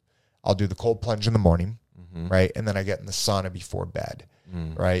 but I'll do the cold plunge in the morning, right? And then I get in the sauna before bed,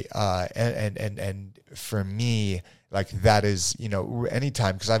 right? And for me, like that is, you know,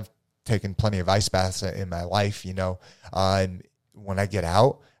 anytime, because I've taken plenty of ice baths in my life, you know, and when I get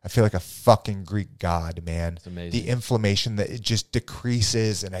out, I feel like a fucking Greek god, man. It's amazing. The inflammation that it just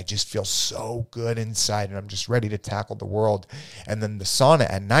decreases, and I just feel so good inside, and I'm just ready to tackle the world. And then the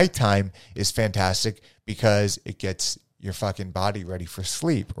sauna at nighttime is fantastic because it gets your fucking body ready for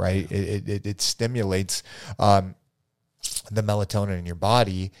sleep, right? It stimulates the melatonin in your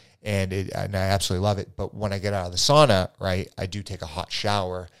body, and I absolutely love it. But when I get out of the sauna, right, I do take a hot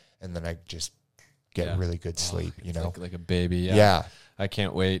shower, and then I just get really good sleep, you know? Like a baby. Yeah. I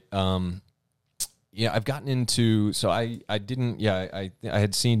can't wait. Yeah, I've gotten into, so I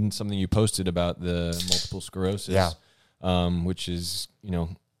had seen something you posted about the multiple sclerosis, which is, you know,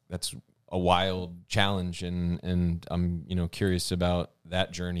 that's a wild challenge, and I'm, you know, curious about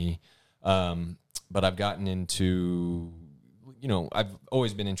that journey. But I've gotten into, you know, I've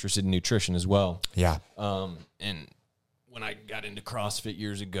always been interested in nutrition as well. Yeah. And when I got into CrossFit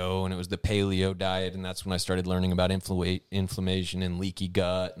years ago, and it was the paleo diet, and that's when I started learning about inflammation and leaky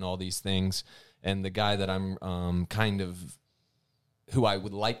gut and all these things. And the guy that I'm kind of, who I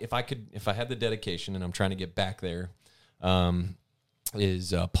would like, if I had the dedication, and I'm trying to get back there,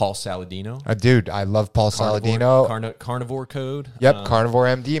 is Paul Saladino. Dude, I love Paul Saladino. Carnivore Code. Yep, Carnivore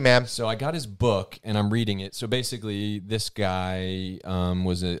MD, man. So I got his book, and I'm reading it. So basically, this guy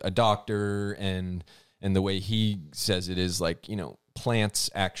was a doctor, and the way he says it is like, you know, plants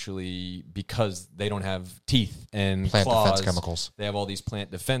actually, because they don't have teeth and plant claws, defense chemicals. They have all these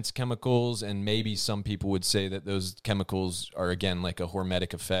plant defense chemicals, and maybe some people would say that those chemicals are, again, like a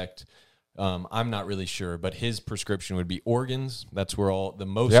hormetic effect. I'm not really sure, but his prescription would be organs. That's where all the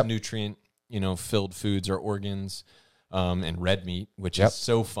most nutrient, you know, filled foods are organs. And red meat, which is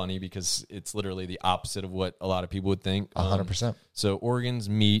so funny because it's literally the opposite of what a lot of people would think. 100%. So organs,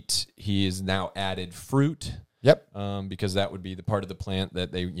 meat. He has now added fruit. Yep. Because that would be the part of the plant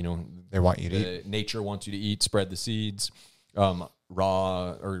that they want you to eat. Nature wants you to eat. Spread the seeds,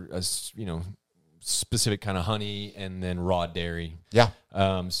 raw or you know, specific kind of honey, and then raw dairy. Yeah.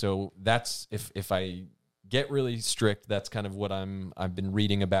 So that's if I get really strict, that's kind of what I've been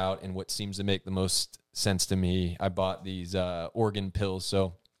reading about, and what seems to make the most sense to me. I bought these organ pills,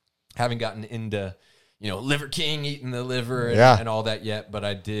 so haven't gotten into, you know, Liver King, eating the liver and all that yet, but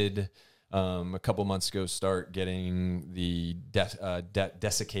I did a couple months ago start getting the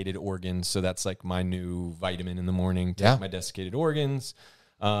desiccated organs. So that's like my new vitamin in the morning. Take my desiccated organs.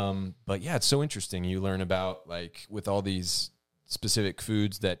 But yeah, it's so interesting. You learn about, like, with all these specific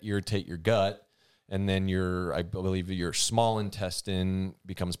foods that irritate your gut, and then I believe your small intestine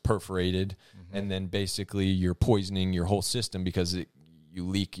becomes perforated, and then basically you're poisoning your whole system because you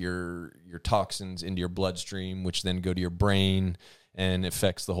leak your toxins into your bloodstream, which then go to your brain and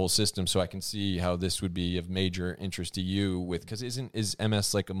affects the whole system. So I can see how this would be of major interest to you, because is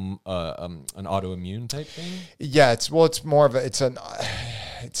MS like an autoimmune type thing? Yeah, it's more of it's an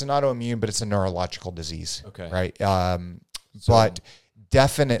autoimmune, but it's a neurological disease. Okay, right. But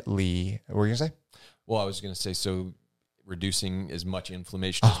definitely, what were you gonna say? Well, I was gonna say, so reducing as much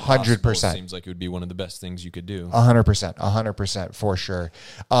inflammation as 100% seems like it would be one of the best things you could do. 100% for sure.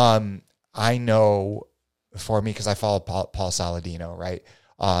 I know, for me, because I follow Paul Saladino, right?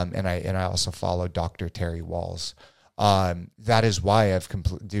 And I also follow Dr. Terry Walls. That is why I've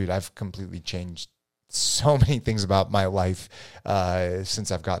completely changed so many things about my life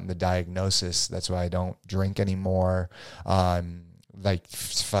since I've gotten the diagnosis. That's why I don't drink anymore. Like,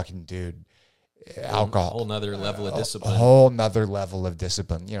 fucking dude. Alcohol, a whole nother level of discipline. A whole nother level of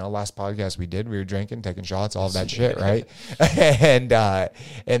discipline. You know, last podcast we were drinking, taking shots, all of that shit, right? And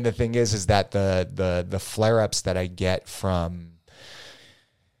the thing is that the flare ups that I get from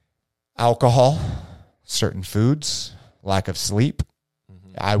alcohol, certain foods, lack of sleep,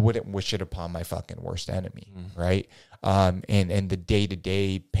 I wouldn't wish it upon my fucking worst enemy, right? And the day to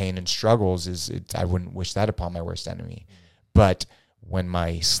day pain and struggles I wouldn't wish that upon my worst enemy, but when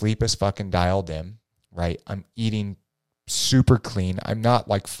my sleep is fucking dialed in, right? I'm eating super clean. I'm not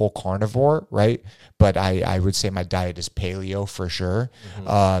like full carnivore, right? But I would say my diet is paleo for sure.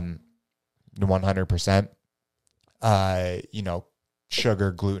 100%. You know,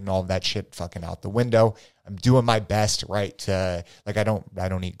 sugar, gluten, all of that shit fucking out the window. I'm doing my best, right? To like, I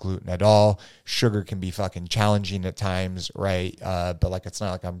don't eat gluten at all. Sugar can be fucking challenging at times, right? But like, it's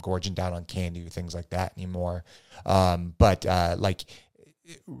not like I'm gorging down on candy or things like that anymore. But like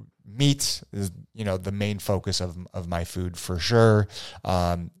meats is, you know, the main focus of my food for sure.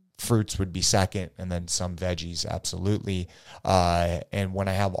 Fruits would be second, and then some veggies, absolutely. And when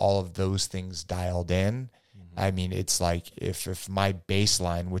I have all of those things dialed in, I mean, it's like if my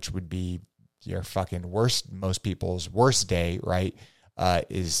baseline, which would be your fucking worst, most people's worst day, right,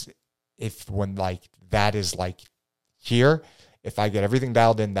 is if when like that is like here, if I get everything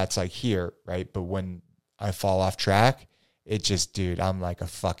dialed in, that's like here, right? But when I fall off track, it just, dude, I'm like a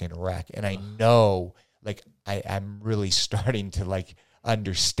fucking wreck. And I know, like, I'm really starting to like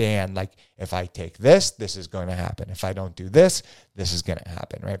understand, like, if I take this is going to happen. If I don't do this is going to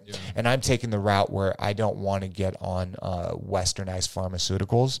happen, right? Yeah. And I'm taking the route where I don't want to get on westernized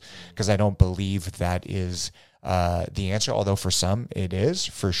pharmaceuticals because I don't believe that is the answer. Although for some it is,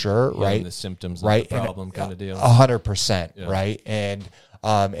 for sure, yeah, right? The symptoms, right? The problem kind of deal. 100%, right? And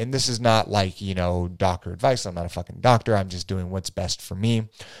this is not like, you know, doctor advice. I'm not a fucking doctor. I'm just doing what's best for me.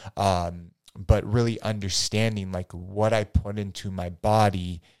 But really understanding like what I put into my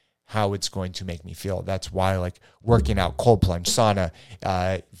body, how it's going to make me feel. That's why like working out, cold plunge, sauna,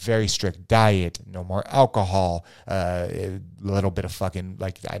 very strict diet, no more alcohol, a little bit of fucking,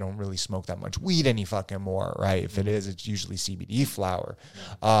 like, I don't really smoke that much weed any fucking more, right? If it is, it's usually CBD flower.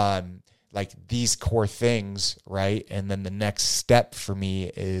 Like these core things, right? And then the next step for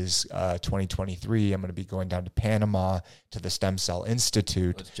me is 2023. I'm going to be going down to Panama to the Stem Cell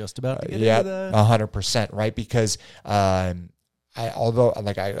Institute. I was just about to get into that. 100%, right? Because although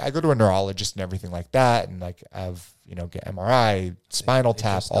I go to a neurologist and everything like that, and like I've, you know, get MRI, spinal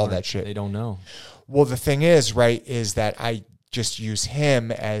tap, all that shit. They don't know. Well, the thing is, right, is that I just use him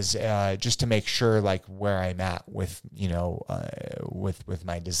as just to make sure like where I'm at with, you know, with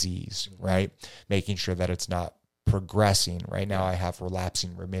my disease, right? Making sure that it's not progressing. Right now I have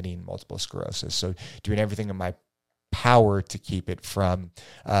relapsing, remitting multiple sclerosis. So doing everything in my power to keep it from,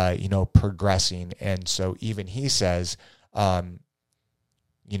 you know, progressing. And so even he says,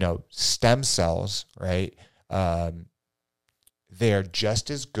 you know, stem cells, right? They are just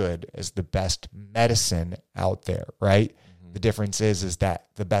as good as the best medicine out there, right? The difference is that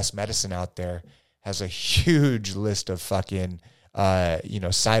the best medicine out there has a huge list of fucking, you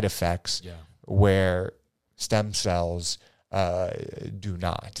know, side effects, where stem cells do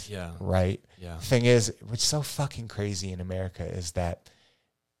not. Yeah. Right. Yeah. Thing is, what's so fucking crazy in America is that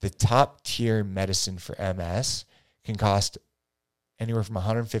the top tier medicine for MS can cost anywhere from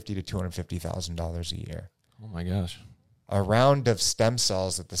 $150,000 to $250,000 a year. Oh my gosh. A round of stem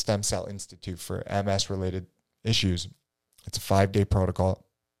cells at the Stem Cell Institute for MS related issues. It's a 5-day protocol.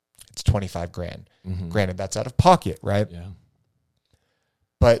 It's $25,000. Mm-hmm. Granted, that's out of pocket, right? Yeah.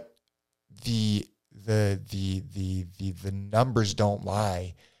 But the numbers don't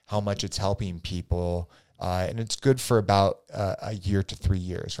lie. How much it's helping people, and it's good for about a year to 3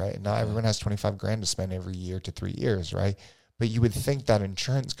 years, right? And not everyone has $25,000 to spend every year to 3 years, right? But you would think that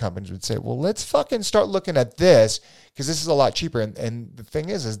insurance companies would say, well, let's fucking start looking at this because this is a lot cheaper. And the thing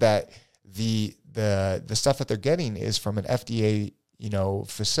is that the stuff that they're getting is from an FDA, you know,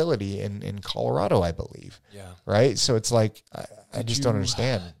 facility in Colorado, I believe. Yeah. Right. So it's like, I just don't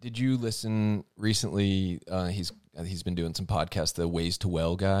understand. Did you listen recently? He's been doing some podcasts, the Ways to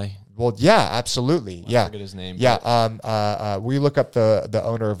Well guy. Well, yeah, absolutely. I forget his name. Yeah. We look up the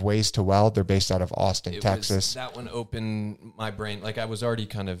owner of Ways to Well. They're based out of Austin, Texas. That one opened my brain. Like I was already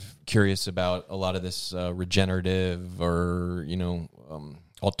kind of curious about a lot of this regenerative or, you know,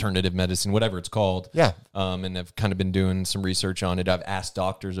 alternative medicine, whatever it's called. Yeah. And I've kind of been doing some research on it. I've asked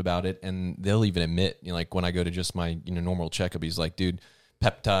doctors about it, and they'll even admit, you know, like when I go to just my, you know, normal checkup, he's like, dude,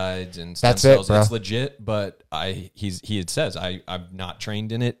 peptides and stem cells, it's legit, but he says I'm not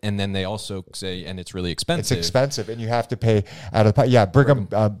trained in it. And then they also say, and it's really expensive. It's expensive, and you have to pay out of the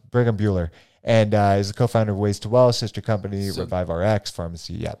Brigham Bueller. And is the co-founder of Ways to Well, sister company, Revive RX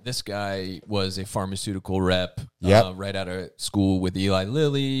Pharmacy. Yeah. This guy was a pharmaceutical rep right out of school with Eli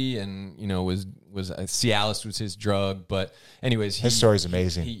Lilly, and, you know, was Cialis was his drug. But anyways, his story's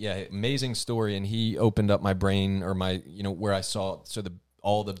amazing. Amazing story. And he opened up my brain, or my, you know, where I saw,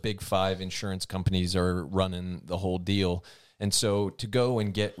 all the big 5 insurance companies are running the whole deal. And so to go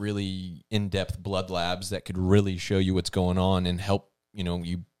and get really in-depth blood labs that could really show you what's going on and help, you know,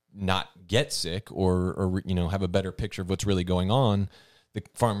 you not get sick or you know, have a better picture of what's really going on, the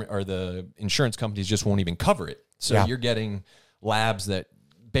farm or the insurance companies just won't even cover it. So you're getting labs that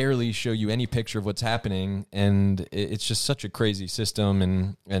barely show you any picture of what's happening, and it's just such a crazy system,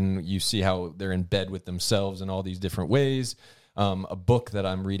 and you see how they're in bed with themselves in all these different ways. A book that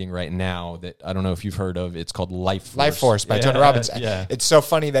I'm reading right now that I don't know if you've heard of, it's called Life Force. Life Force by Tony Robbins. Yeah. It's so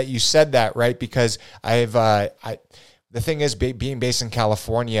funny that you said that, right? Because the thing is, being based in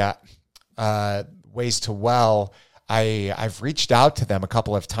California, Ways to Well, I've reached out to them a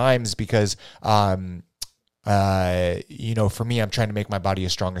couple of times because, for me, I'm trying to make my body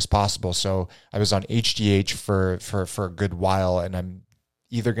as strong as possible. So I was on HGH for a good while, and I'm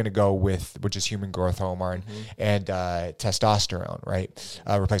either going to go with, which is human growth hormone and testosterone, right?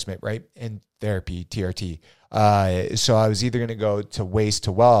 Replacement, right? And therapy, TRT. So I was either going to go to Ways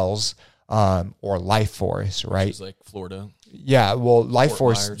to Wells or Life Force, right? It's like Florida. Yeah, well, Life Fort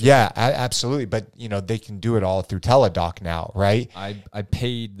Force, Myers. yeah, absolutely. But, they can do it all through Teladoc now, right? I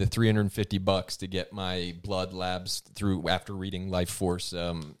paid the $350 to get my blood labs through after reading Life Force,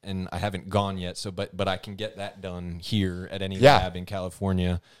 and I haven't gone yet. So, but I can get that done here at any lab in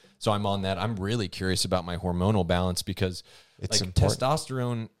California. So I'm on that. I'm really curious about my hormonal balance because It's like important.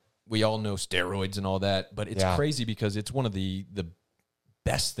 testosterone, we all know steroids and all that, but it's crazy because it's one of the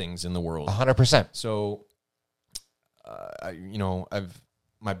best things in the world. 100%. So,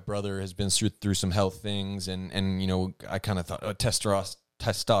 my brother has been through some health things, and I kind of thought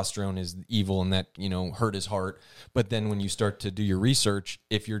testosterone is evil and that hurt his heart. But then when you start to do your research,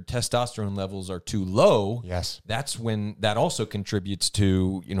 if your testosterone levels are too low, Yes. that's when that also contributes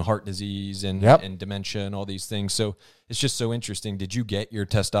to heart disease and dementia and all these things. So it's just so interesting. Did you get your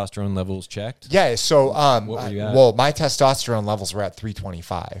testosterone levels checked? Yeah, so What were you at? well, my testosterone levels were at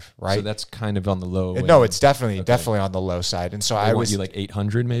 325, right? So that's kind of on the low. No, it's definitely on the low side. And so They I want was you like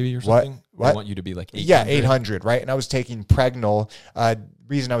 800 maybe or What? something. What? They want you to be like 800. Yeah, 800, right? And I was taking Pregnol.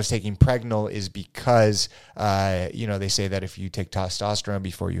 Reason I was taking Pregnol is because, they say that if you take testosterone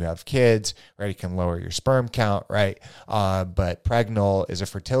before you have kids, right, it can lower your sperm count, right? But Pregnol is a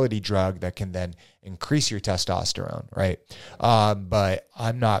fertility drug that can then increase your testosterone, right? But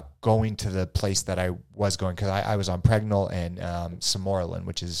I'm not going to the place that I was going because I was on Pregnol and Samoralin,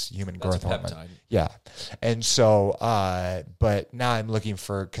 which is human That's growth a hormone. peptide. Yeah. And so, but now I'm looking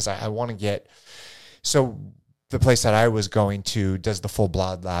for, because I want to get, so the place that I was going to does the full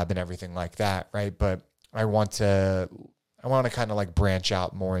blood lab and everything like that, right? But I want to kind of like branch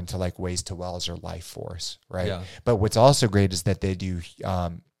out more into like Ways to Wells or Life Force, right? Yeah. But what's also great is that they do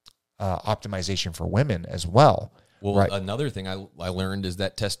optimization for women as well. Well, Right. another thing I learned is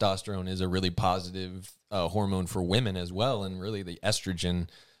that testosterone is a really positive hormone for women as well. And really the estrogen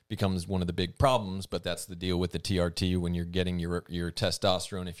becomes one of the big problems, but that's the deal with the TRT when you're getting your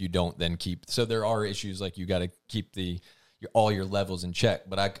testosterone. If you don't, then so there are issues like you got to keep all your levels in check.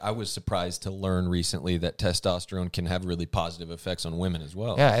 But I was surprised to learn recently that testosterone can have really positive effects on women as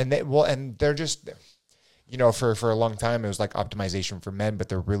well. Yeah, and they're just, for a long time it was like optimization for men, but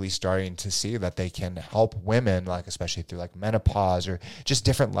they're really starting to see that they can help women, like especially through like menopause or just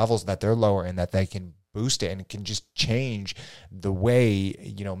different levels that they're lower in, that they can boost it and it can just change the way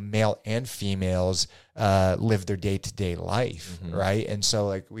male and females live their day-to-day life, right? And so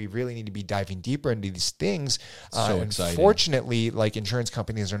like we really need to be diving deeper into these things. So exciting. Unfortunately, like insurance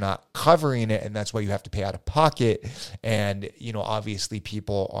companies are not covering it, and that's why you have to pay out of pocket. And obviously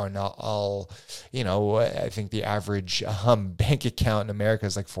people are not all, I think the average bank account in America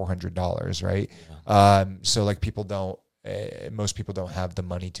is like $400, right? So like most people don't have the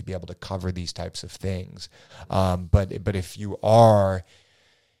money to be able to cover these types of things. But if you have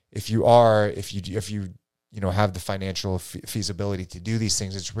the financial feasibility to do these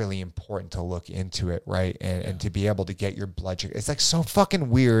things, it's really important to look into it, right? And to be able to get your blood sugar. It's like so fucking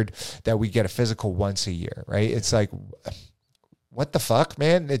weird that we get a physical once a year, right? It's like, what the fuck,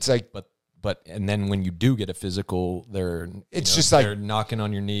 man? It's like, And then when you do get a physical, they're knocking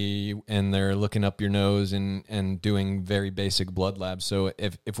on your knee and they're looking up your nose and doing very basic blood labs. So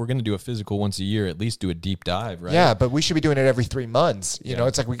if we're going to do a physical once a year, at least do a deep dive, right? Yeah, but we should be doing it every 3 months. You know,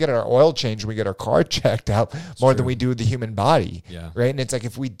 it's like we get our oil change, we get our car checked out more than we do the human body. Yeah. Right. And it's like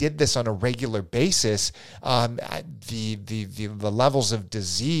if we did this on a regular basis, the levels of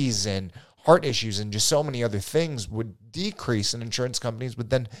disease and heart issues and just so many other things would decrease, and insurance companies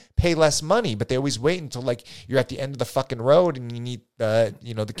would then pay less money. But they always wait until like you're at the end of the fucking road and you need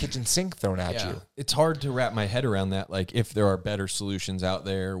the kitchen sink thrown at you. It's hard to wrap my head around that. Like if there are better solutions out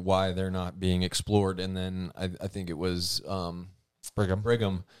there, why they're not being explored. And then I think it was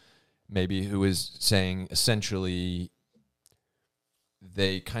Brigham maybe who was saying essentially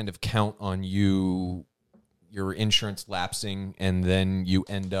they kind of count on your insurance lapsing, and then you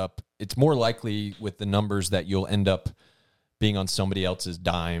end up, it's more likely with the numbers that you'll end up being on somebody else's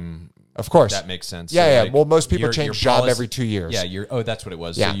dime. Of course. That makes sense. Yeah, So, yeah. like, Well, most people your change job policy- every 2 years. Yeah, that's what it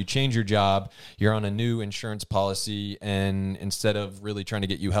was. Yeah. So you change your job, you're on a new insurance policy, and instead of really trying to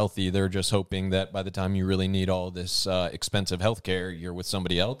get you healthy, they're just hoping that by the time you really need all this expensive health care, you're with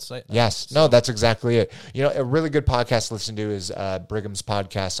somebody else. Yes. No, that's exactly it. You know, a really good podcast to listen to is Brigham's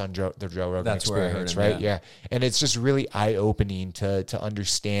podcast on the Joe Rogan That's where I heard Experience, him, right? yeah. Yeah. And it's just really eye-opening to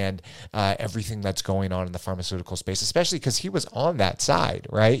understand everything that's going on in the pharmaceutical space, especially because he was on that side,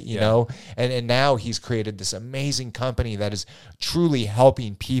 right? You know, and now he's created this amazing company that is truly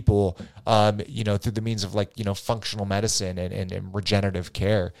helping people, you know, through the means of like, you know, functional medicine and regenerative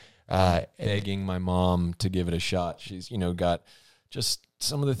care. Begging my mom to give it a shot. She's, you know, got just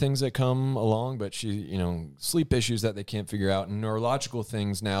some of the things that come along, but she, you know, sleep issues that they can't figure out, and neurological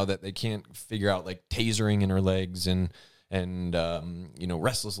things now that they can't figure out, like tasering in her legs and you know,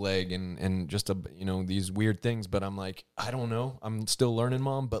 restless leg and just you know, these weird things. But I'm like, I don't know. I'm still learning,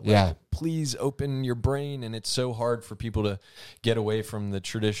 Mom. But like, please open your brain. And it's so hard for people to get away from the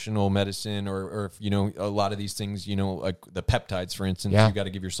traditional medicine, or you know, a lot of these things. You know, like the peptides, for instance. You got to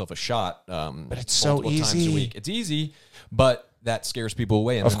give yourself a shot. But it's so multiple times a week. It's easy, but that scares people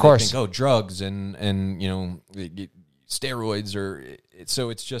away. And of then course, they think, oh, drugs and you know, steroids, or so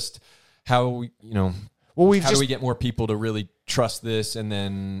it's just how you know. Well, how do we get more people to really trust this? And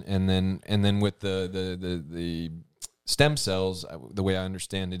then with the stem cells, the way I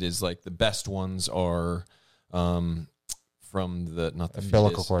understand it is like the best ones are from the not the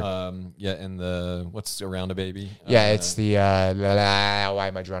umbilical fetus, cord. And the what's around a baby? It's the why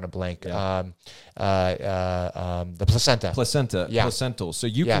am I drawing a blank? The placenta. Placental. So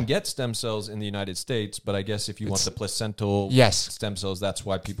you can get stem cells in the United States, but I guess if you want the placental stem cells, that's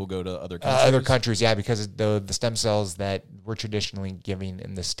why people go to other countries. Because the stem cells that we're traditionally giving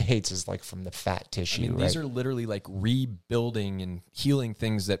in the States is like from the fat tissue. I mean, these are literally like rebuilding and healing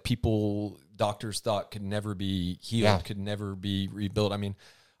things that doctors thought could never be healed, could never be rebuilt. I mean,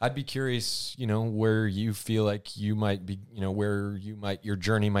 I'd be curious, you know, where you feel like you might be, you know, where your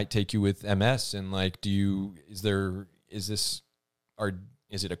journey might take you with MS, and like, is it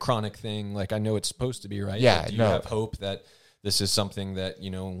a chronic thing? Like, I know it's supposed to be, right? Yeah. Like, do you have hope that this is something that,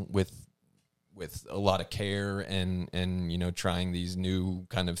 you know, with a lot of care and, you know, trying these new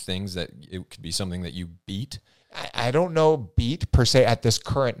kind of things, that it could be something that you beat? I don't know beat per se at this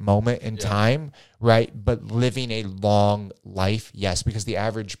current moment in time, right? But living a long life, yes, because the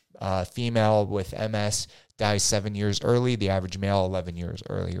average female with MS dies 7 years early, the average male 11 years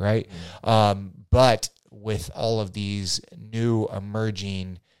early, right? But with all of these new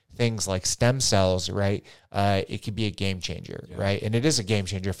emerging things like stem cells, right? It could be a game changer, right? And it is a game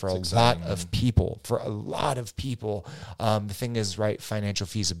changer for a lot of people. The thing is, right, financial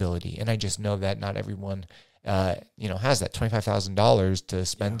feasibility. And I just know that not everyone you know, has that $25,000 to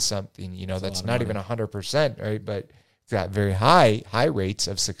spend something, you know, that's not even 100%, right? But it's got very high rates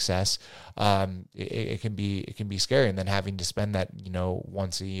of success. It can be scary. And then having to spend that, you know,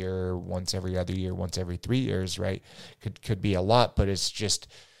 once a year, once every other year, once every 3 years, right? Could be a lot, but it's just,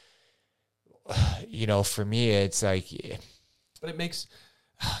 you know, for me, it's like, but it makes,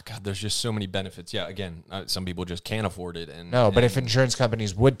 God, there's just so many benefits. Yeah, again, some people just can't afford it. But if insurance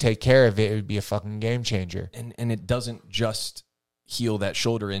companies would take care of it, it would be a fucking game changer. And it doesn't just heal that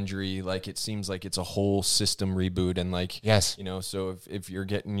shoulder injury. Like, it seems like it's a whole system reboot. And like, you know, so if you're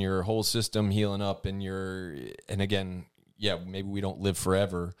getting your whole system healing up and again, maybe we don't live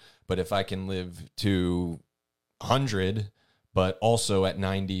forever, but if I can live to 100, but also at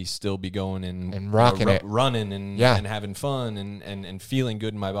 90 still be going and rocking it, running and having fun and feeling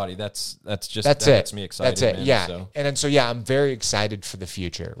good in my body. That gets me excited. That's it. Man, yeah. So. And I'm very excited for the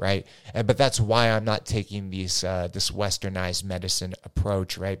future, right? But that's why I'm not taking this westernized medicine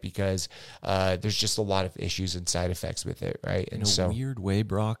approach, right? Because there's just a lot of issues and side effects with it, right? And in a weird way,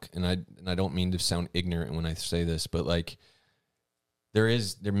 Brock, and I don't mean to sound ignorant when I say this, but like,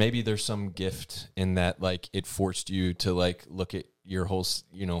 there's some gift in that, like, it forced you to like look at your whole,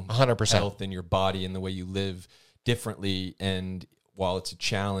 you know, 100% health and your body and the way you live differently. And while it's a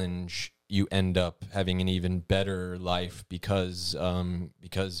challenge, you end up having an even better life because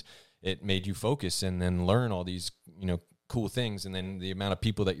it made you focus and then learn all these, you know, cool things. And then the amount of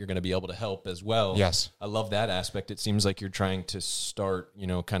people that you're going to be able to help as well. Yes. I love that aspect. It seems like you're trying to start, you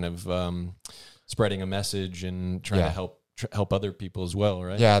know, kind of spreading a message and trying to help other people as well,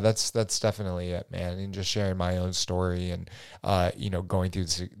 right? Yeah, that's definitely it, man. And just sharing my own story and you know, going through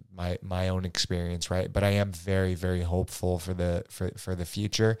my own experience, right? But I am very, very hopeful for the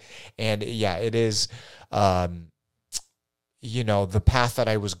future. And yeah, it is you know, the path that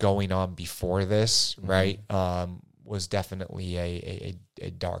I was going on before this, right? was definitely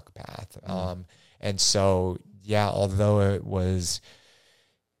a dark path. And so, yeah, although it was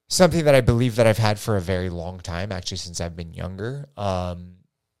something that I believe that I've had for a very long time, actually since I've been younger,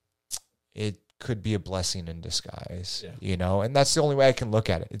 it could be a blessing in disguise, you know, and that's the only way I can look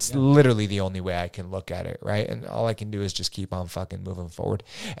at it. It's literally the only way I can look at it, right? And all I can do is just keep on fucking moving forward.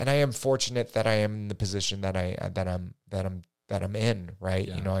 And I am fortunate that I am in the position that I'm in, right?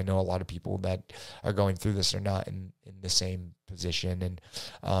 You know, I know a lot of people that are going through this are not in the same position,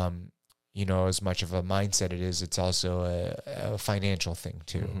 and you know, as much of a mindset it is, it's also a financial thing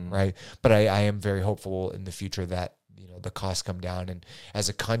too, right? But I am very hopeful in the future that, you know, the costs come down, and as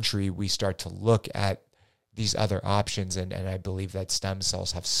a country we start to look at these other options, and I believe that stem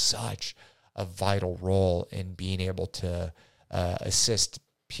cells have such a vital role in being able to assist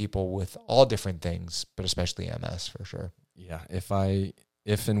people with all different things, but especially MS for sure. Yeah,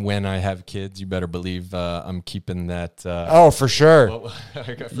 if and when I have kids, you better believe I'm keeping that. Oh, for sure.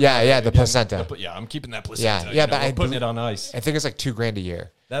 The placenta. I'm keeping that placenta. Yeah, but I'm putting it on ice. I think it's like $2,000 a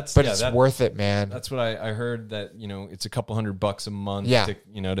year. It's worth it, man. That's what I heard, that, you know, it's a couple $100 a month to,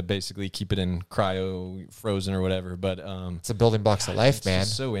 you know, to basically keep it in cryo frozen or whatever. But it's the building blocks of life, man.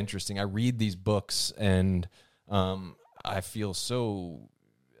 It's so interesting. I read these books and I feel so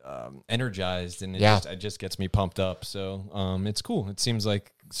energized, and it just gets me pumped up. So it's cool. It seems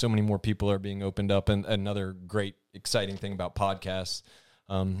like so many more people are being opened up, and another great exciting thing about podcasts,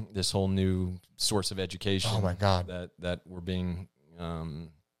 this whole new source of education. Oh my God, that we're being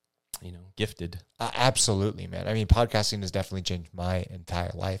gifted. Absolutely, man. I mean, podcasting has definitely changed my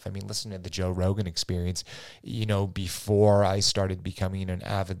entire life. I mean, listening to the Joe Rogan Experience, you know, before I started becoming an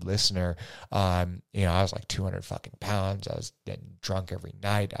avid listener, you know, I was like 200 fucking pounds. I was getting drunk every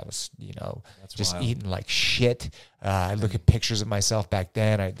night. I was, you know, just eating like shit. I look at pictures of myself back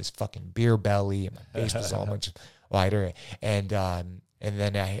then. I had this fucking beer belly, and my face was all much wider. And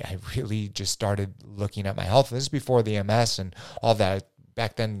then I really just started looking at my health. This is before the MS and all that.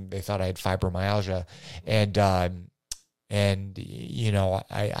 Back then, they thought I had fibromyalgia, and you know,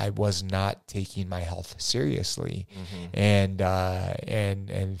 I was not taking my health seriously, and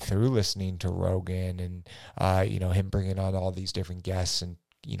through listening to Rogan and you know, him bringing on all these different guests, and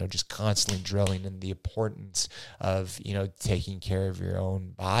you know, just constantly drilling in the importance of, you know, taking care of your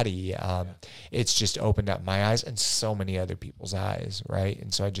own body. It's just opened up my eyes and so many other people's eyes, right?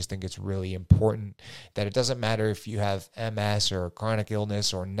 And so I just think it's really important that it doesn't matter if you have MS or chronic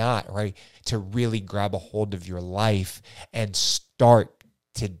illness or not, right? To really grab a hold of your life and start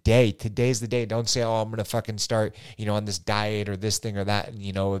today. Today's the day. Don't say, oh, I'm going to fucking start, you know, on this diet or this thing or that,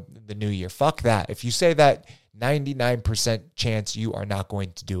 you know, the new year. Fuck that. If you say that, 99% chance you are not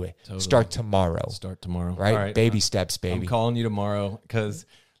going to do it. Totally. Start tomorrow. Right? All right. Baby steps, baby. I'm calling you tomorrow because,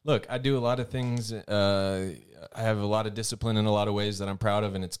 look, I do a lot of things. I have a lot of discipline in a lot of ways that I'm proud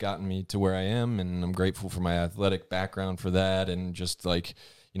of, and it's gotten me to where I am, and I'm grateful for my athletic background for that, and just like,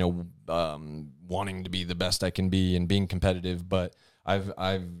 you know, wanting to be the best I can be and being competitive. But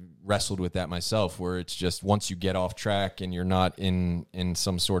I've wrestled with that myself, where it's just once you get off track and you're not in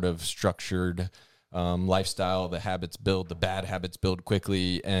some sort of structured lifestyle, the bad habits build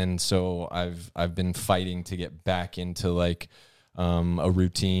quickly. And so I've been fighting to get back into like a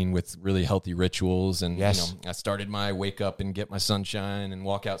routine with really healthy rituals. And you know, I started my wake up and get my sunshine and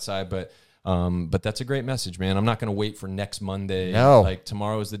walk outside, but that's a great message, man. I'm not going to wait for next Monday. No. Like,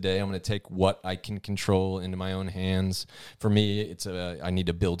 tomorrow is the day. I'm going to take what I can control into my own hands. For me, I need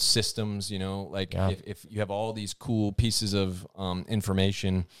to build systems, you know, like if you have all these cool pieces of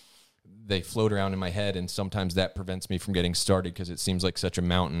information, they float around in my head, and sometimes that prevents me from getting started because it seems like such a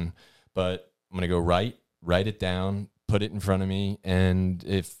mountain. But I'm going to go write it down, put it in front of me. And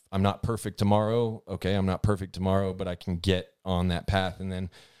if I'm not perfect tomorrow, okay, I'm not perfect tomorrow, but I can get on that path. And then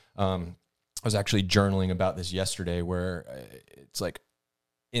I was actually journaling about this yesterday, where it's like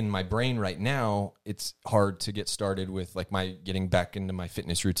in my brain right now, it's hard to get started with like my getting back into my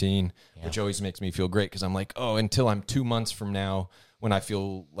fitness routine, which always makes me feel great because I'm like, oh, until I'm 2 months from now, when I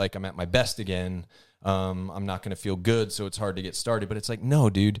feel like I'm at my best again, I'm not going to feel good. So it's hard to get started. But it's like,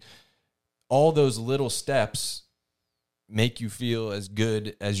 no, dude, all those little steps make you feel as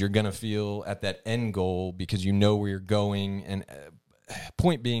good as you're going to feel at that end goal, because you know where you're going. And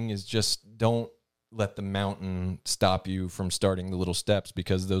point being is just don't let the mountain stop you from starting the little steps,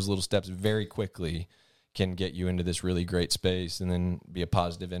 because those little steps very quickly can get you into this really great space, and then be a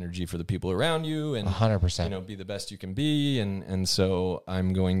positive energy for the people around you, and 100%, you know, be the best you can be. And so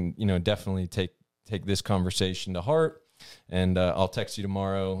I'm going, you know, definitely take this conversation to heart, and I'll text you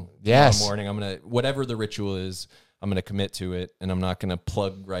tomorrow morning. I'm going to, whatever the ritual is, I'm going to commit to it, and I'm not going to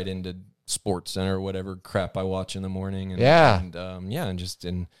plug right into Sports Center or whatever crap I watch in the morning. And, Yeah.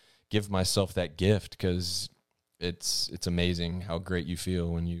 and give myself that gift, because it's amazing how great you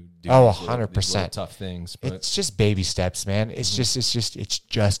feel when you do Oh, these little 100%. tough things. But It's just baby steps, man. It's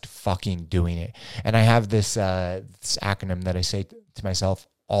just fucking doing it. And I have this acronym that I say to myself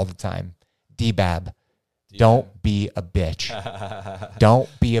all the time. DBAB. Don't be a bitch. Don't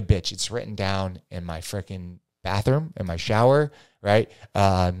be a bitch. It's written down in my freaking bathroom, in my shower, right?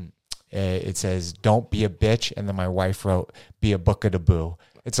 It says, don't be a bitch. And then my wife wrote, be a book-a-da-boo.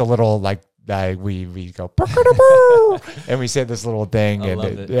 It's a little like, we go book-a-da-boo, and we say this little thing. I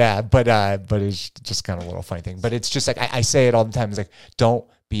love it. Yeah, but it's just kind of a little funny thing. But it's just like, I say it all the time. It's like, don't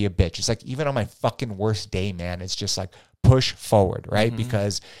be a bitch. It's like, even on my fucking worst day, man, it's just like, push forward, right?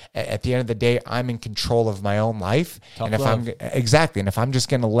 Because at the end of the day, I'm in control of my own life. Tough and love. if I'm just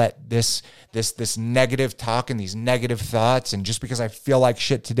going to let this negative talk and these negative thoughts, and just because I feel like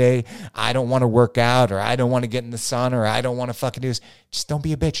shit today, I don't want to work out, or I don't want to get in the sun, or I don't want to fucking do this, just don't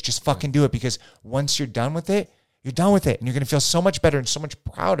be a bitch. Just fucking do it, because once you're done with it, you're done with it, and you're going to feel so much better and so much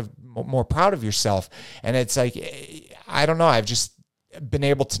more proud of yourself. And it's like, I don't know, I've just been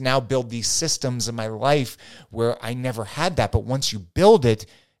able to now build these systems in my life where I never had that. But once you build it,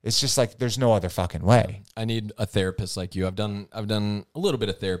 it's just like, there's no other fucking way. I need a therapist like you. I've done a little bit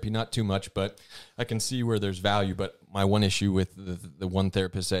of therapy, not too much, but I can see where there's value. But my one issue with the one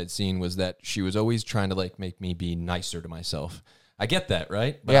therapist I had seen was that she was always trying to like make me be nicer to myself. I get that,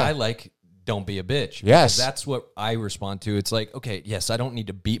 right? But Yeah. I like, don't be a bitch. Yes. Because that's what I respond to. It's like, okay, yes, I don't need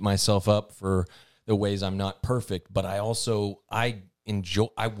to beat myself up for the ways I'm not perfect, but I want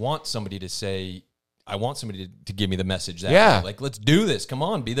somebody to say, I want somebody to give me the message that, Yeah. like, let's do this. Come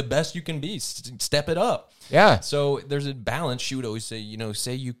on, be the best you can be. Step it up. Yeah. So there's a balance. She would always say,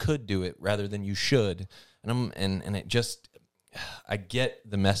 say you could do it rather than you should. And it just, I get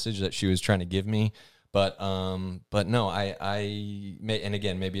the message that she was trying to give me, but no, and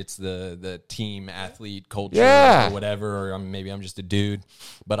again, maybe it's the team athlete culture Yeah. or whatever, or maybe I'm just a dude,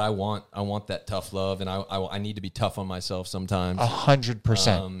 but I want that tough love, and I need to be tough on myself sometimes.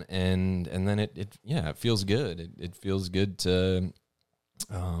 100%. And then it feels good. It feels good to,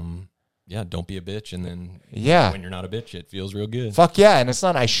 don't be a bitch. And then when you're not a bitch, it feels real good. Fuck yeah. And it's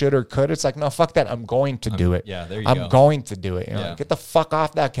not I should or could. It's like, no, fuck that. I'm going to do it. Yeah, there you I'm go. going to do it. You know? Yeah. Get the fuck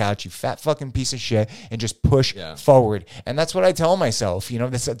off that couch, you fat fucking piece of shit, and just push Yeah. forward. And that's what I tell myself.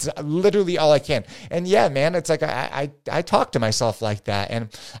 That's literally all I can. And yeah, man, it's like I talk to myself like that.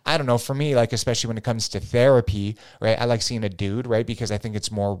 And I don't know, for me, like, especially when it comes to therapy, right? I like seeing a dude, right? Because I think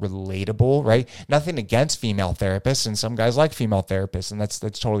it's more relatable, right? Nothing against female therapists, and some guys like female therapists, and that's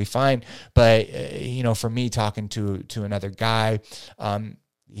totally fine. But for me, talking to another guy,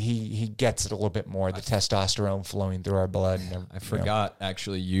 he gets it a little bit more. The testosterone flowing through our blood. And, I forgot,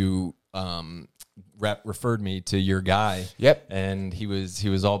 actually, you referred me to your guy. Yep. And he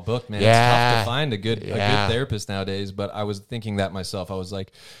was all booked, man. Yeah. It's tough to find a good therapist nowadays. But I was thinking that myself. I was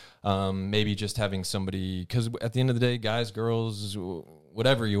like, maybe just having somebody, because at the end of the day, guys, girls,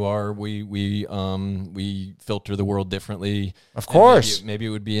 whatever you are, we filter the world differently. Of course. And maybe it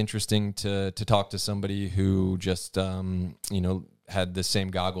would be interesting to talk to somebody who just had the same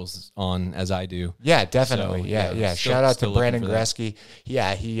goggles on as I do. Yeah, definitely. So, yeah. yeah, Shout out to still looking Brandon for that. Gretzky.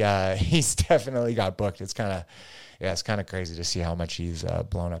 Yeah, he's definitely got booked. It's kind of crazy to see how much he's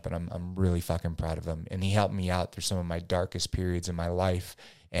blown up, and I'm really fucking proud of him. And he helped me out through some of my darkest periods in my life,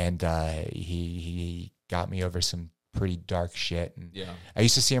 and he got me over some pretty dark shit. And Yeah. I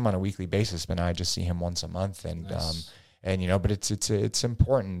used to see him on a weekly basis, but now I just see him once a month. And Nice. but it's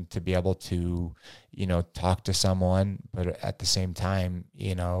important to be able to talk to someone, but at the same time,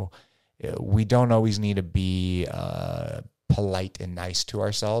 we don't always need to be polite and nice to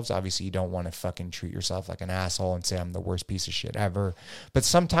ourselves. Obviously, you don't want to fucking treat yourself like an asshole and say I'm the worst piece of shit ever. But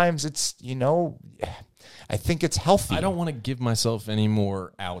sometimes it's, I think it's healthy. I don't want to give myself any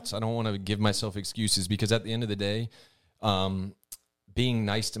more outs. I don't want to give myself excuses, because at the end of the day, being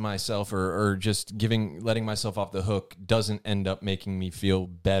nice to myself or just letting myself off the hook doesn't end up making me feel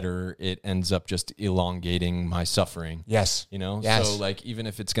better. It ends up just elongating my suffering. Yes. Yes. So like, even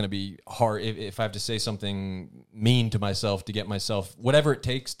if it's going to be hard, if I have to say something mean to myself to get myself, whatever it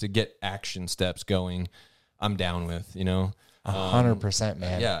takes to get action steps going, I'm down with, 100%,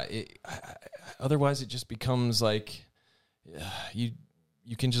 man. Yeah. Otherwise it just becomes like,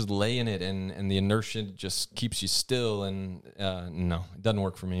 you can just lay in it and the inertia just keeps you still. And no, it doesn't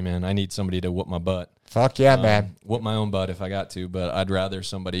work for me, man. I need somebody to whoop my butt. Fuck yeah, man. Whoop my own butt if I got to, but I'd rather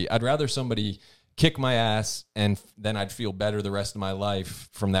somebody kick my ass, and then I'd feel better the rest of my life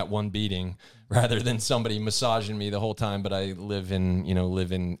from that one beating, rather than somebody massaging me the whole time. But I live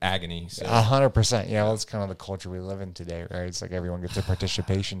in agony. So. 100%. Yeah, well, that's kind of the culture we live in today, right? It's like everyone gets a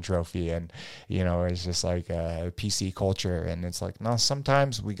participation trophy, and it's just like a PC culture. And it's like, no,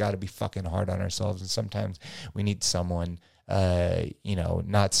 sometimes we got to be fucking hard on ourselves, and sometimes we need someone.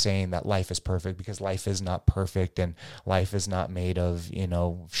 Not saying that life is perfect, because life is not perfect, and life is not made of,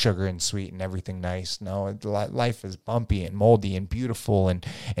 sugar and sweet and everything nice. No, life is bumpy and moldy and beautiful and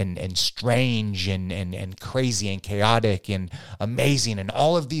strange and crazy and chaotic and amazing, and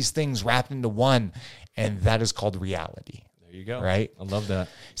all of these things wrapped into one. And that is called reality. There you go. Right. I love that.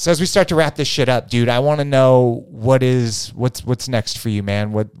 So as we start to wrap this shit up, dude, I want to know what's next for you,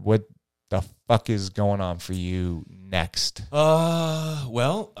 man. What the fuck is going on for you next?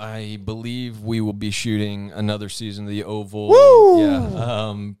 Well, I believe we will be shooting another season of The Oval. Woo!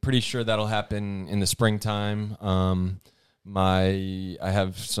 Yeah. Pretty sure that'll happen in the springtime. I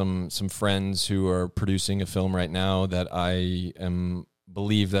have some friends who are producing a film right now that I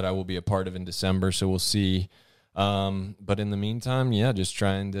believe that I will be a part of in December, so we'll see. But in the meantime, just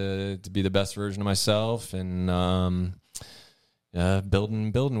trying to be the best version of myself, and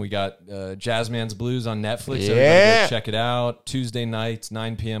building. We got Jazzman's Blues on Netflix. Everybody go check it out. Tuesday nights,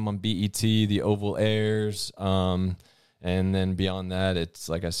 9 p.m. on BET. The Oval airs. And then beyond that, it's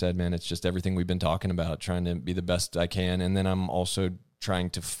like I said, man, it's just everything we've been talking about, trying to be the best I can. And then I'm also trying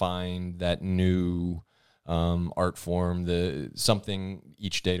to find that new art form, something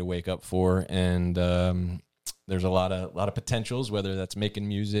each day to wake up for. And there's a lot of potentials, whether that's making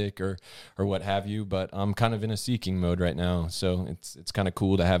music or what have you, but I'm kind of in a seeking mode right now. So it's kind of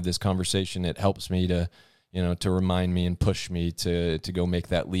cool to have this conversation. It helps me to remind me and push me to go make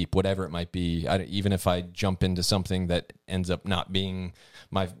that leap, whatever it might be. Even if I jump into something that ends up not being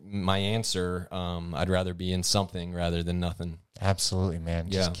my answer, I'd rather be in something rather than nothing. Absolutely, man.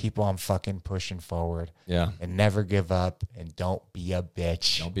 Just keep on fucking pushing forward. Yeah. And never give up, and don't be a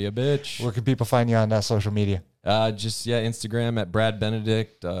bitch. Don't be a bitch. Where can people find you on social media? Instagram at Brad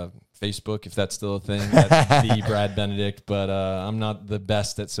Benedict, Facebook, if that's still a thing, that's the Brad Benedict. But I'm not the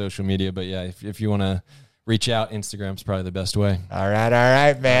best at social media. But yeah, if you want to reach out, Instagram's probably the best way. All right,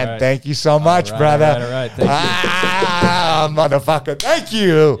 man. All right. Thank you so much, brother. All right. Thank you. Motherfucker. Thank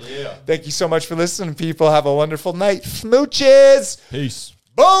you. Yeah. Thank you so much for listening, people. Have a wonderful night. Smooches. Peace.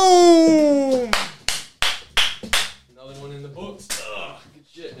 Boom. Another one in the books. Good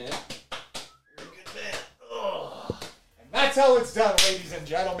shit, man. You're a good man. And that's how it's done, ladies and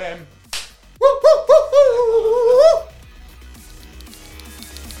gentlemen.